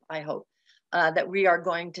hope that we are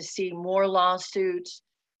going to see more lawsuits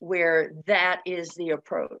where that is the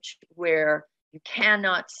approach, where you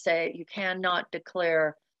cannot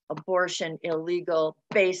declare abortion illegal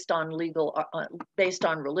based on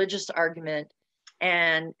religious argument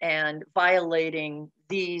and violating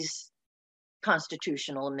these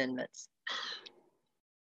constitutional amendments.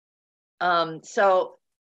 So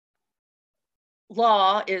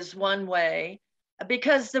law is one way,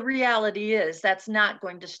 because the reality is that's not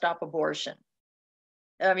going to stop abortion.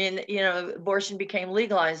 I mean, you know, abortion became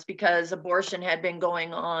legalized because abortion had been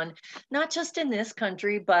going on, not just in this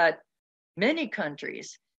country, but many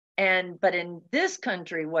countries. But in this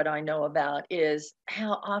country, what I know about is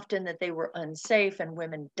how often that they were unsafe and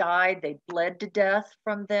women died. They bled to death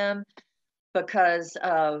from them because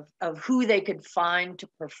of who they could find to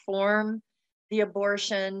perform the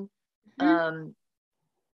abortion. And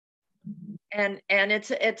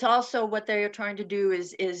it's also what they're trying to do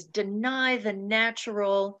is deny the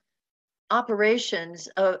natural operations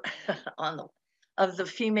of of the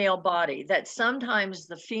female body, that sometimes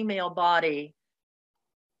the female body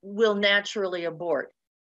will naturally abort.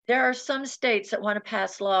 There are some states that want to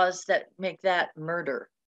pass laws that make that murder.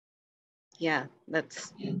 Yeah,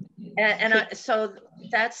 that's. So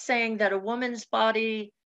that's saying that a woman's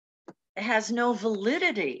body has no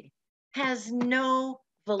validity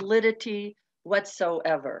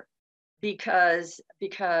whatsoever, because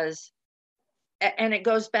and it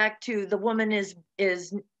goes back to the woman is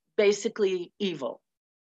basically evil.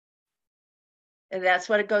 And that's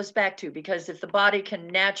what it goes back to, because if the body can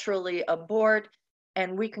naturally abort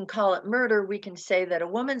and we can call it murder, we can say that a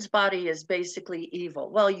woman's body is basically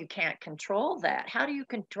evil. Well, you can't control that. How do you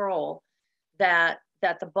control that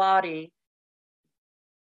the body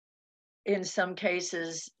in some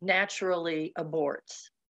cases naturally aborts?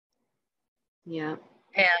 Yeah.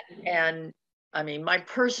 And I mean, my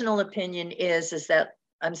personal opinion is that,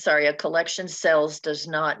 I'm sorry, a collection cells does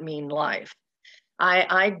not mean life.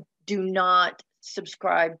 I do not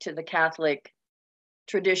subscribe to the Catholic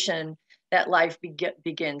tradition that life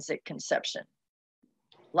begins at conception.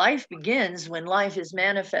 Life begins when life is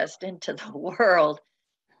manifest into the world.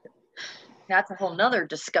 That's a whole nother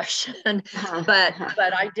discussion. but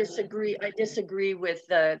I disagree with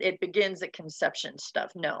the it begins at conception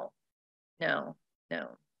stuff. No.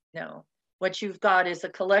 What you've got is a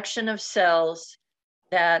collection of cells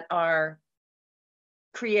that are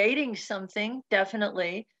creating something,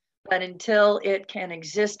 definitely, but until it can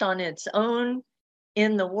exist on its own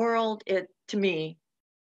in the world, to me,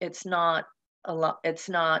 it's not a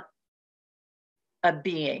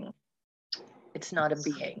being. It's not a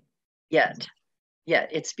being yet.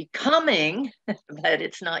 It's becoming, but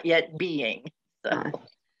it's not yet being. And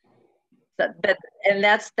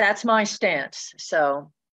that's my stance.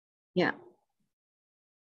 So yeah.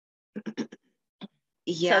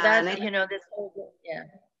 So that's, this whole,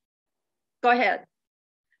 Go ahead.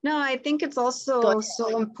 No, I think it's also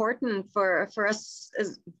so important for us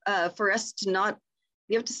to not,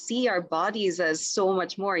 we have to see our bodies as so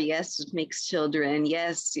much more. Yes, it makes children.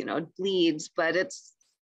 Yes, it bleeds, but it's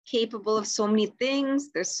capable of so many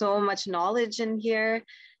things. There's so much knowledge in here.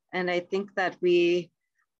 And I think that we,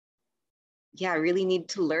 really need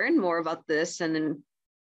to learn more about this and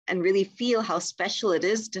really feel how special it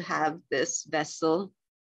is to have this vessel.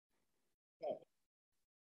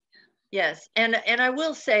 Yes, and I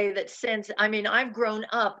will say that I've grown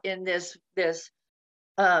up in this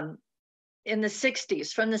in the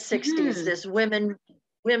 60s, from the 60s, this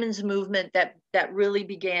women's movement that really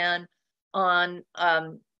began on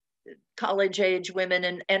college age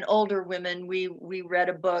women and older women. We read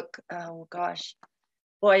a book, oh gosh,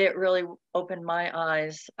 boy, it really opened my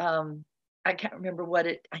eyes. I can't remember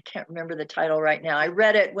the title right now. I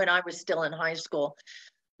read it when I was still in high school.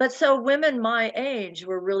 But so women my age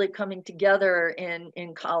were really coming together in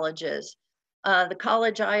colleges. The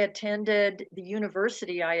college I attended, the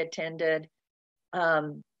university I attended,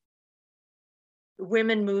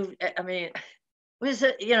 women moved, it was,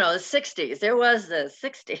 the 60s. There was the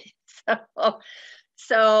 60s.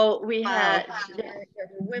 So we had, there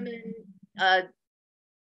were women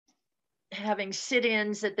having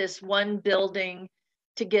sit-ins at this one building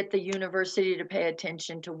to get the university to pay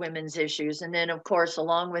attention to women's issues. And then, of course,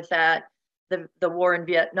 along with that, the war in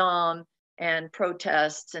Vietnam and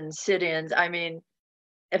protests and sit-ins.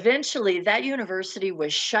 Eventually that university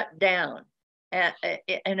was shut down. And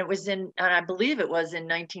it was and I believe it was in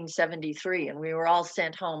 1973, and we were all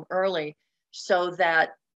sent home early so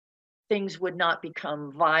that things would not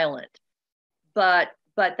become violent. But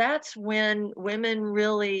that's when women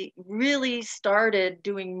really, really started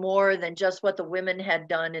doing more than just what the women had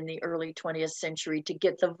done in the early 20th century to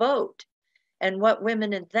get the vote. And what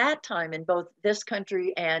women at that time in both this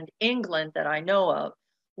country and England that I know of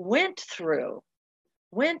went through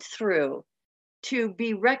to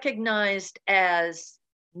be recognized as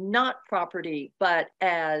not property, but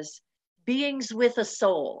as beings with a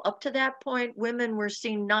soul. Up to that point, women were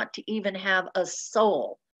seen not to even have a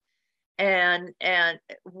soul. And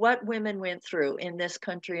what women went through in this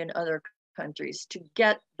country and other countries to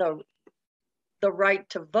get the right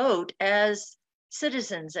to vote as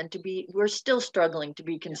citizens and we're still struggling to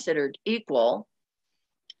be considered equal.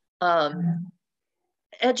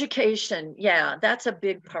 Education, that's a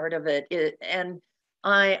big part of it. And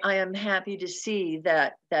I am happy to see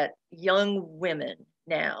that young women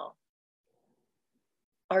now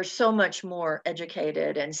are so much more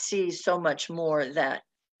educated and see so much more that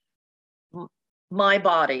my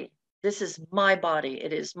body This is my body.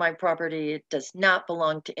 It is my property. It does not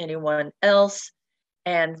belong to anyone else.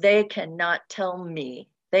 And they cannot tell me,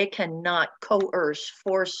 they cannot coerce,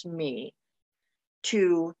 force me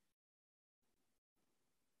to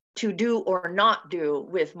do or not do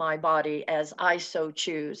with my body as I so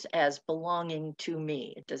choose, as belonging to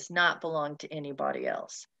me. It does not belong to anybody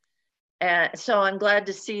else. And so I'm glad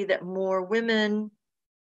to see that more women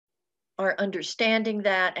are understanding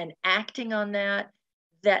that and acting on that.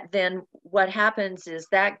 That then what happens is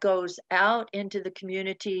that goes out into the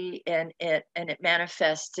community, and it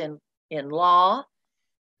manifests in law,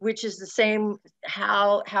 which is the same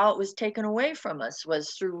how it was taken away from us,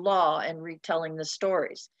 was through law and retelling the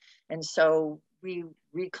stories. And so we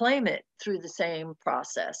reclaim it through the same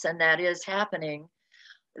process, and that is happening.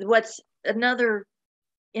 What's another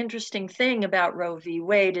interesting thing about Roe v.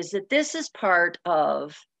 Wade is that this is part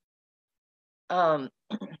of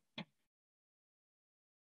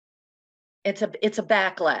it's a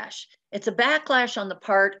backlash. It's a backlash on the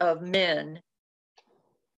part of men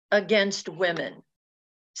against women,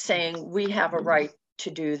 saying we have a right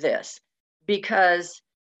to do this, because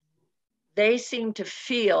they seem to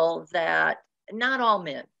feel that, not all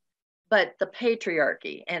men, but the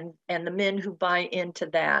patriarchy and the men who buy into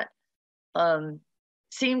that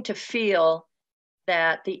seem to feel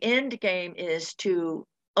that the end game is to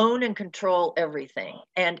own and control everything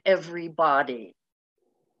and everybody.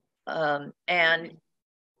 And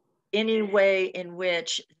any way in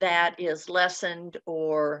which that is lessened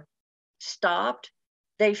or stopped,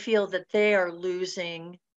 they feel that they are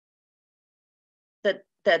losing, that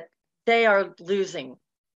they are losing,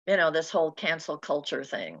 this whole cancel culture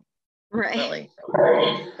thing. Right.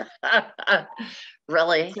 Really.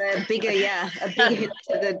 Really. A big hit a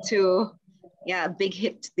big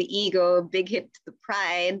hit to the ego, a big hit to the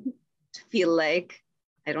pride, to feel like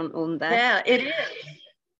I don't own that. Yeah, it is.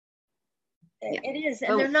 Yeah. It is.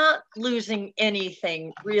 And they're not losing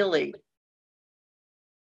anything, really.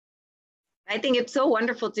 I think it's so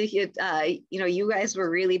wonderful to hear, you guys were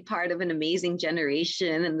really part of an amazing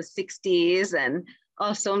generation in the 60s, and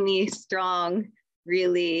so many strong,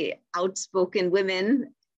 really outspoken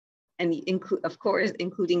women, and of course,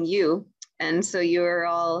 including you. And so you're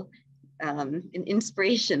all an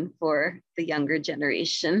inspiration for the younger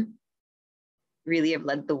generation. Really have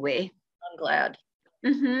led the way. I'm glad.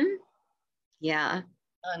 Mm-hmm. Yeah.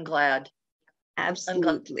 I'm glad.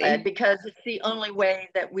 Absolutely. I'm glad, because it's the only way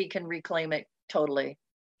that we can reclaim it totally.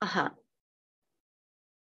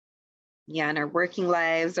 Yeah, in our working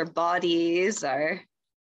lives, our bodies are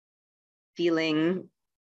feeling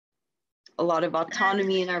a lot of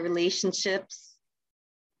autonomy in our relationships.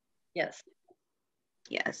 Yes.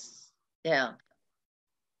 Yes. Yeah.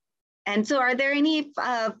 And so are there any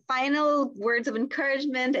final words of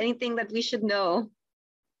encouragement, anything that we should know?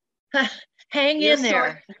 Hang in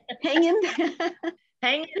there. Hang in there.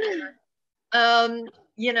 Hang in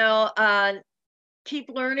there. Keep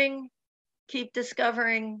learning, keep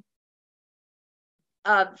discovering.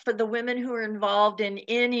 For the women who are involved in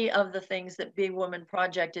any of the things that Big Woman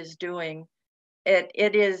Project is doing, that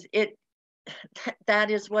is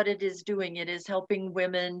what it is doing. It is helping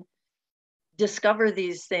women discover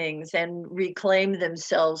these things and reclaim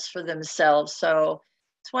themselves for themselves. So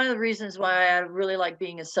it's one of the reasons why I really like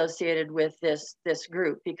being associated with this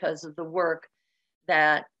group, because of the work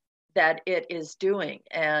that it is doing.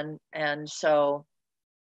 And so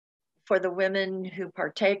for the women who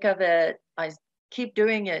partake of it, I keep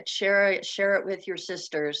doing it. Share it with your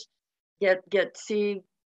sisters. See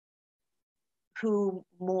who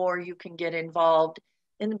more you can get involved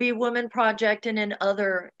in the Be Woman Project and in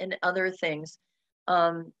other things.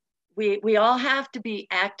 We all have to be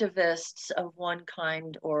activists of one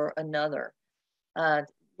kind or another,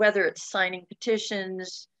 whether it's signing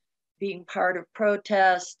petitions, being part of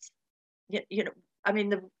protests. I mean,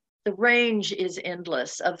 the range is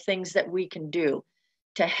endless of things that we can do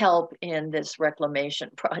to help in this reclamation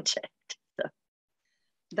project.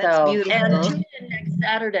 That's beautiful. And tune in next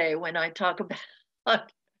Saturday when I talk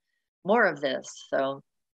about more of this. So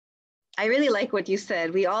I really like what you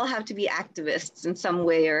said. We all have to be activists in some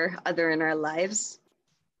way or other in our lives.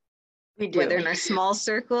 We do. Whether in our small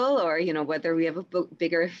circle or, whether we have a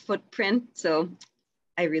bigger footprint. So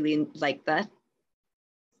I really like that.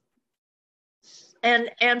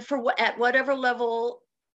 And at whatever level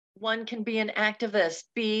one can be an activist,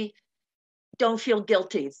 don't feel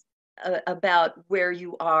guilty about where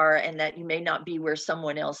you are and that you may not be where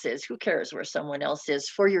someone else is. Who cares where someone else is?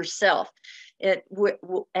 For yourself, at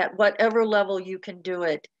whatever level you can do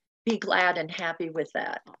it, be glad and happy with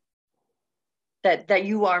that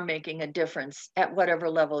you are making a difference at whatever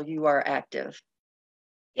level you are active.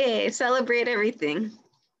 Yay, celebrate everything.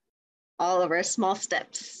 All of our small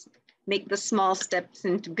steps. Make the small steps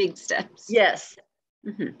into big steps. Yes.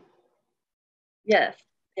 Mm-hmm. Yes.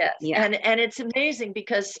 Yes. Yeah. And it's amazing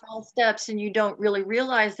because small steps, and you don't really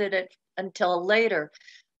realize it until later.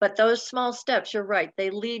 But those small steps, you're right, they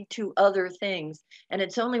lead to other things. And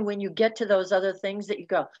it's only when you get to those other things that you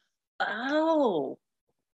go, oh,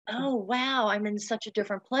 wow, I'm in such a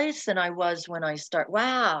different place than I was when I start.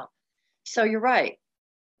 Wow. So you're right.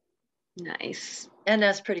 Nice. And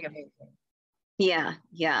that's pretty amazing. Yeah,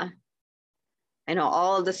 yeah. I know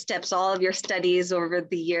all of the steps, all of your studies over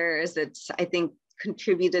the years, it's, I think,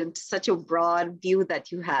 contributed to such a broad view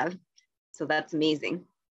that you have. So that's amazing.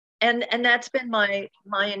 And that's been my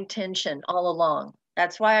intention all along.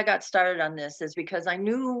 That's why I got started on this, is because I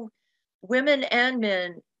knew women and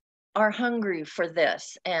men are hungry for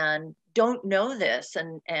this and don't know this,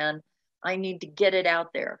 and I need to get it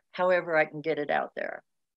out there however I can get it out there.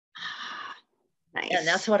 Nice. And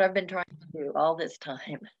that's what I've been trying to do all this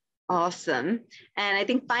time. Awesome. And I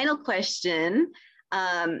think final question,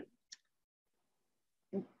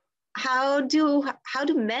 how do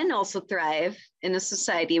men also thrive in a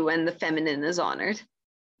society when the feminine is honored?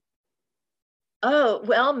 Oh,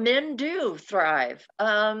 well, men do thrive.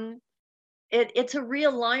 It's a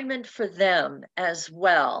realignment for them as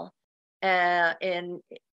well. And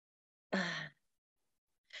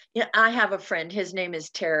yeah, I have a friend, his name is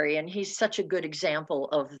Terry, and he's such a good example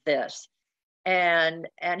of this. And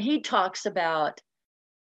he talks about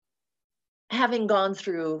having gone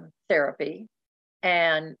through therapy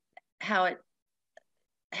and how it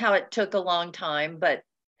took a long time, but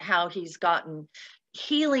how he's gotten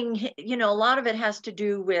healing. You know, a lot of it has to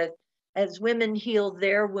do with, as women heal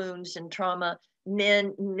their wounds and trauma,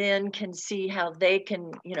 men can see how they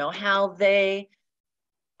can, how they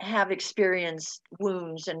have experienced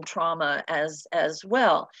wounds and trauma as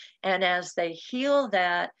well. And as they heal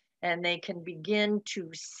that, and they can begin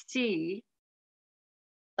to see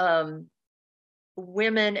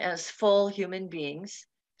women as full human beings,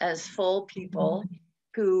 as full people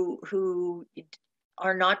who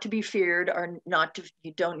are not to be feared, are not to,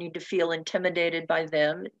 you don't need to feel intimidated by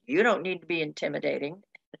them. You don't need to be intimidating.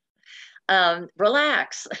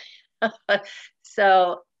 Relax.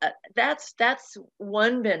 So that's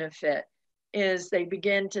one benefit, is they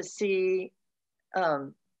begin to see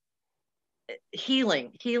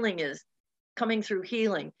healing is coming through.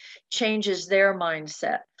 Healing changes their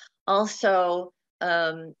mindset. Also,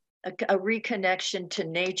 a reconnection to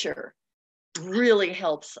nature really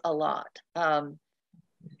helps a lot.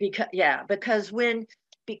 Because when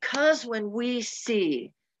we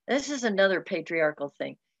see, this is another patriarchal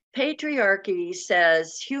thing. Patriarchy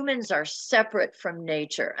says humans are separate from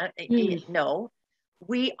nature. No,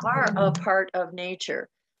 we are a part of nature.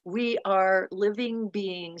 We are living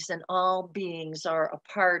beings, and all beings are a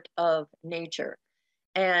part of nature.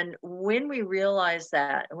 And when we realize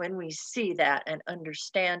that, when we see that and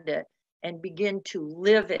understand it and begin to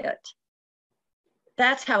live it,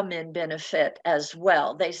 that's how men benefit as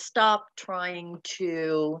well. They stop trying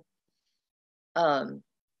to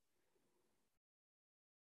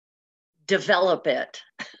develop it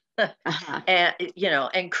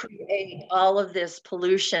and create all of this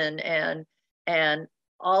pollution, and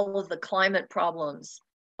all of the climate problems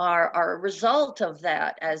are a result of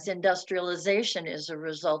that, as industrialization is a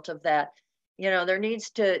result of that. There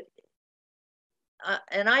needs to,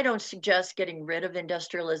 and I don't suggest getting rid of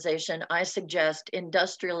industrialization. I suggest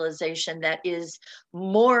industrialization that is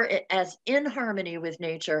more as in harmony with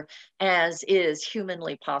nature as is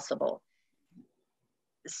humanly possible.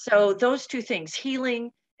 So those two things,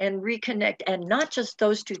 healing and reconnect, and not just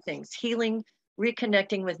those two things, healing,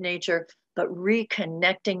 reconnecting with nature, but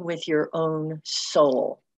reconnecting with your own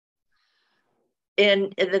soul.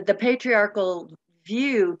 And the patriarchal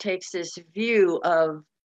view takes this view of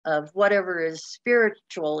whatever is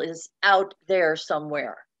spiritual is out there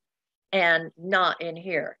somewhere and not in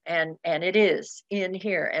here, and it is in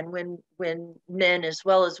here. And when men as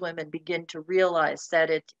well as women begin to realize that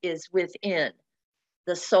it is within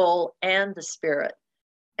the soul and the spirit,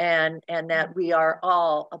 and that we are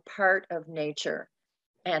all a part of nature,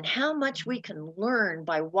 and how much we can learn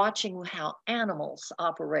by watching how animals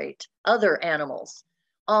operate, all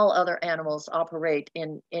other animals operate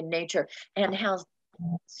in nature, and how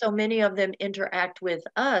so many of them interact with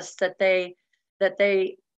us, that they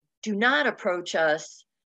do not approach us.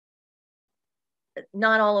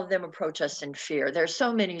 Not all of them approach us in fear. There's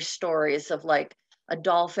so many stories of, like, a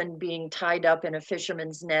dolphin being tied up in a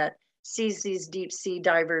fisherman's net, sees these deep sea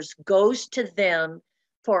divers, goes to them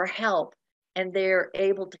for help, and they're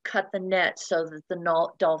able to cut the net so that the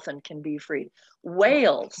dolphin can be freed.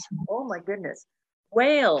 Whales, oh my goodness,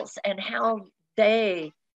 whales, and how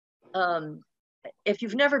they, if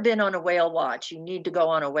you've never been on a whale watch, you need to go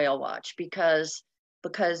on a whale watch, because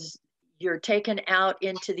you're taken out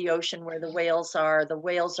into the ocean where the whales are. The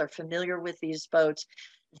whales are familiar with these boats.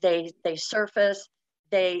 They surface,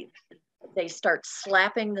 they start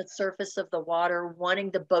slapping the surface of the water,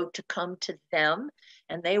 wanting the boat to come to them,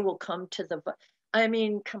 and they will come to the, I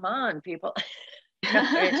mean, come on, people.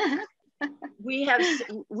 we can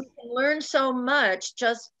learn so much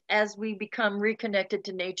just as we become reconnected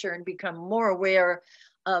to nature and become more aware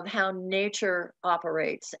of how nature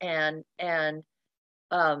operates, and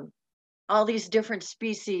all these different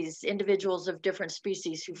species, individuals of different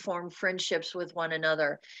species who form friendships with one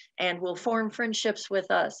another and will form friendships with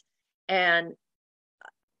us. And,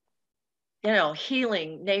 you know,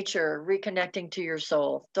 healing, nature, reconnecting to your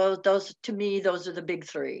soul. Those to me, those are the big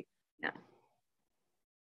three. Yeah.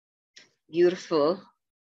 Beautiful.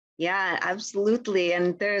 Yeah, absolutely.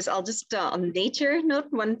 And there's, I'll just on nature note,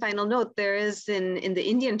 one final note, there is in the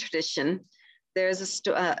Indian tradition, there's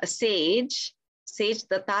a sage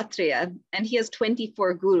Dattatreya, and he has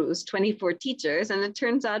 24 gurus, 24 teachers, and it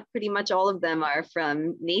turns out pretty much all of them are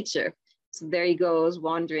from nature. So there he goes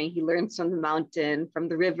wandering. He learns from the mountain, from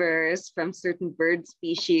the rivers, from certain bird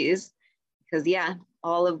species, because yeah,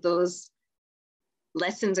 all of those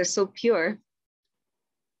lessons are so pure.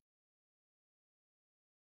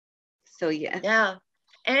 So yes. Yeah,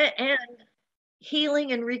 and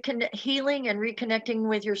healing and reconnecting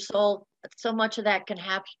with your soul. So much of that can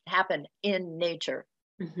happen in nature.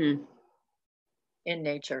 Mm-hmm. In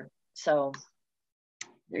nature. So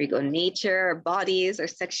there you go. Nature, our bodies, our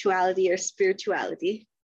sexuality, our spirituality.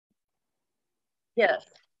 Yes,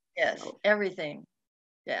 so. Everything.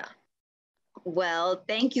 Yeah. Well,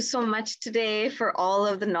 thank you so much today for all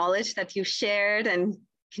of the knowledge that you shared, and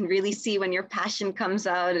can really see when your passion comes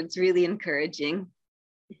out. It's really encouraging.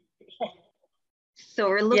 So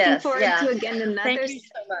we're looking forward to again another. Thank you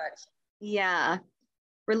so much. Yeah,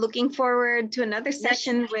 we're looking forward to another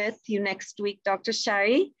session with you next week, Dr.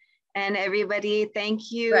 Shari. And everybody,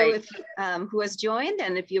 thank you who has joined.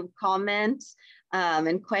 And if you have comments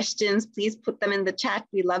and questions, please put them in the chat.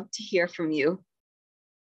 We love to hear from you.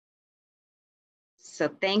 So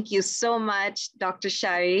thank you so much, Dr.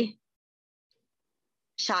 Shari.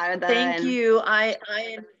 Sharada. Thank you. I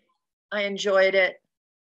enjoyed it.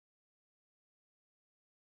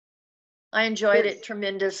 I enjoyed it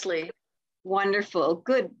tremendously. Wonderful.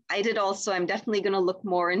 Good. I did also. I'm definitely going to look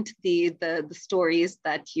more into the stories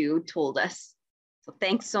that you told us. So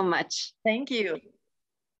thanks so much. Thank you.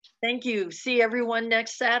 Thank you. See everyone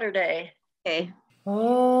next Saturday. Okay.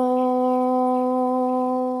 Oh.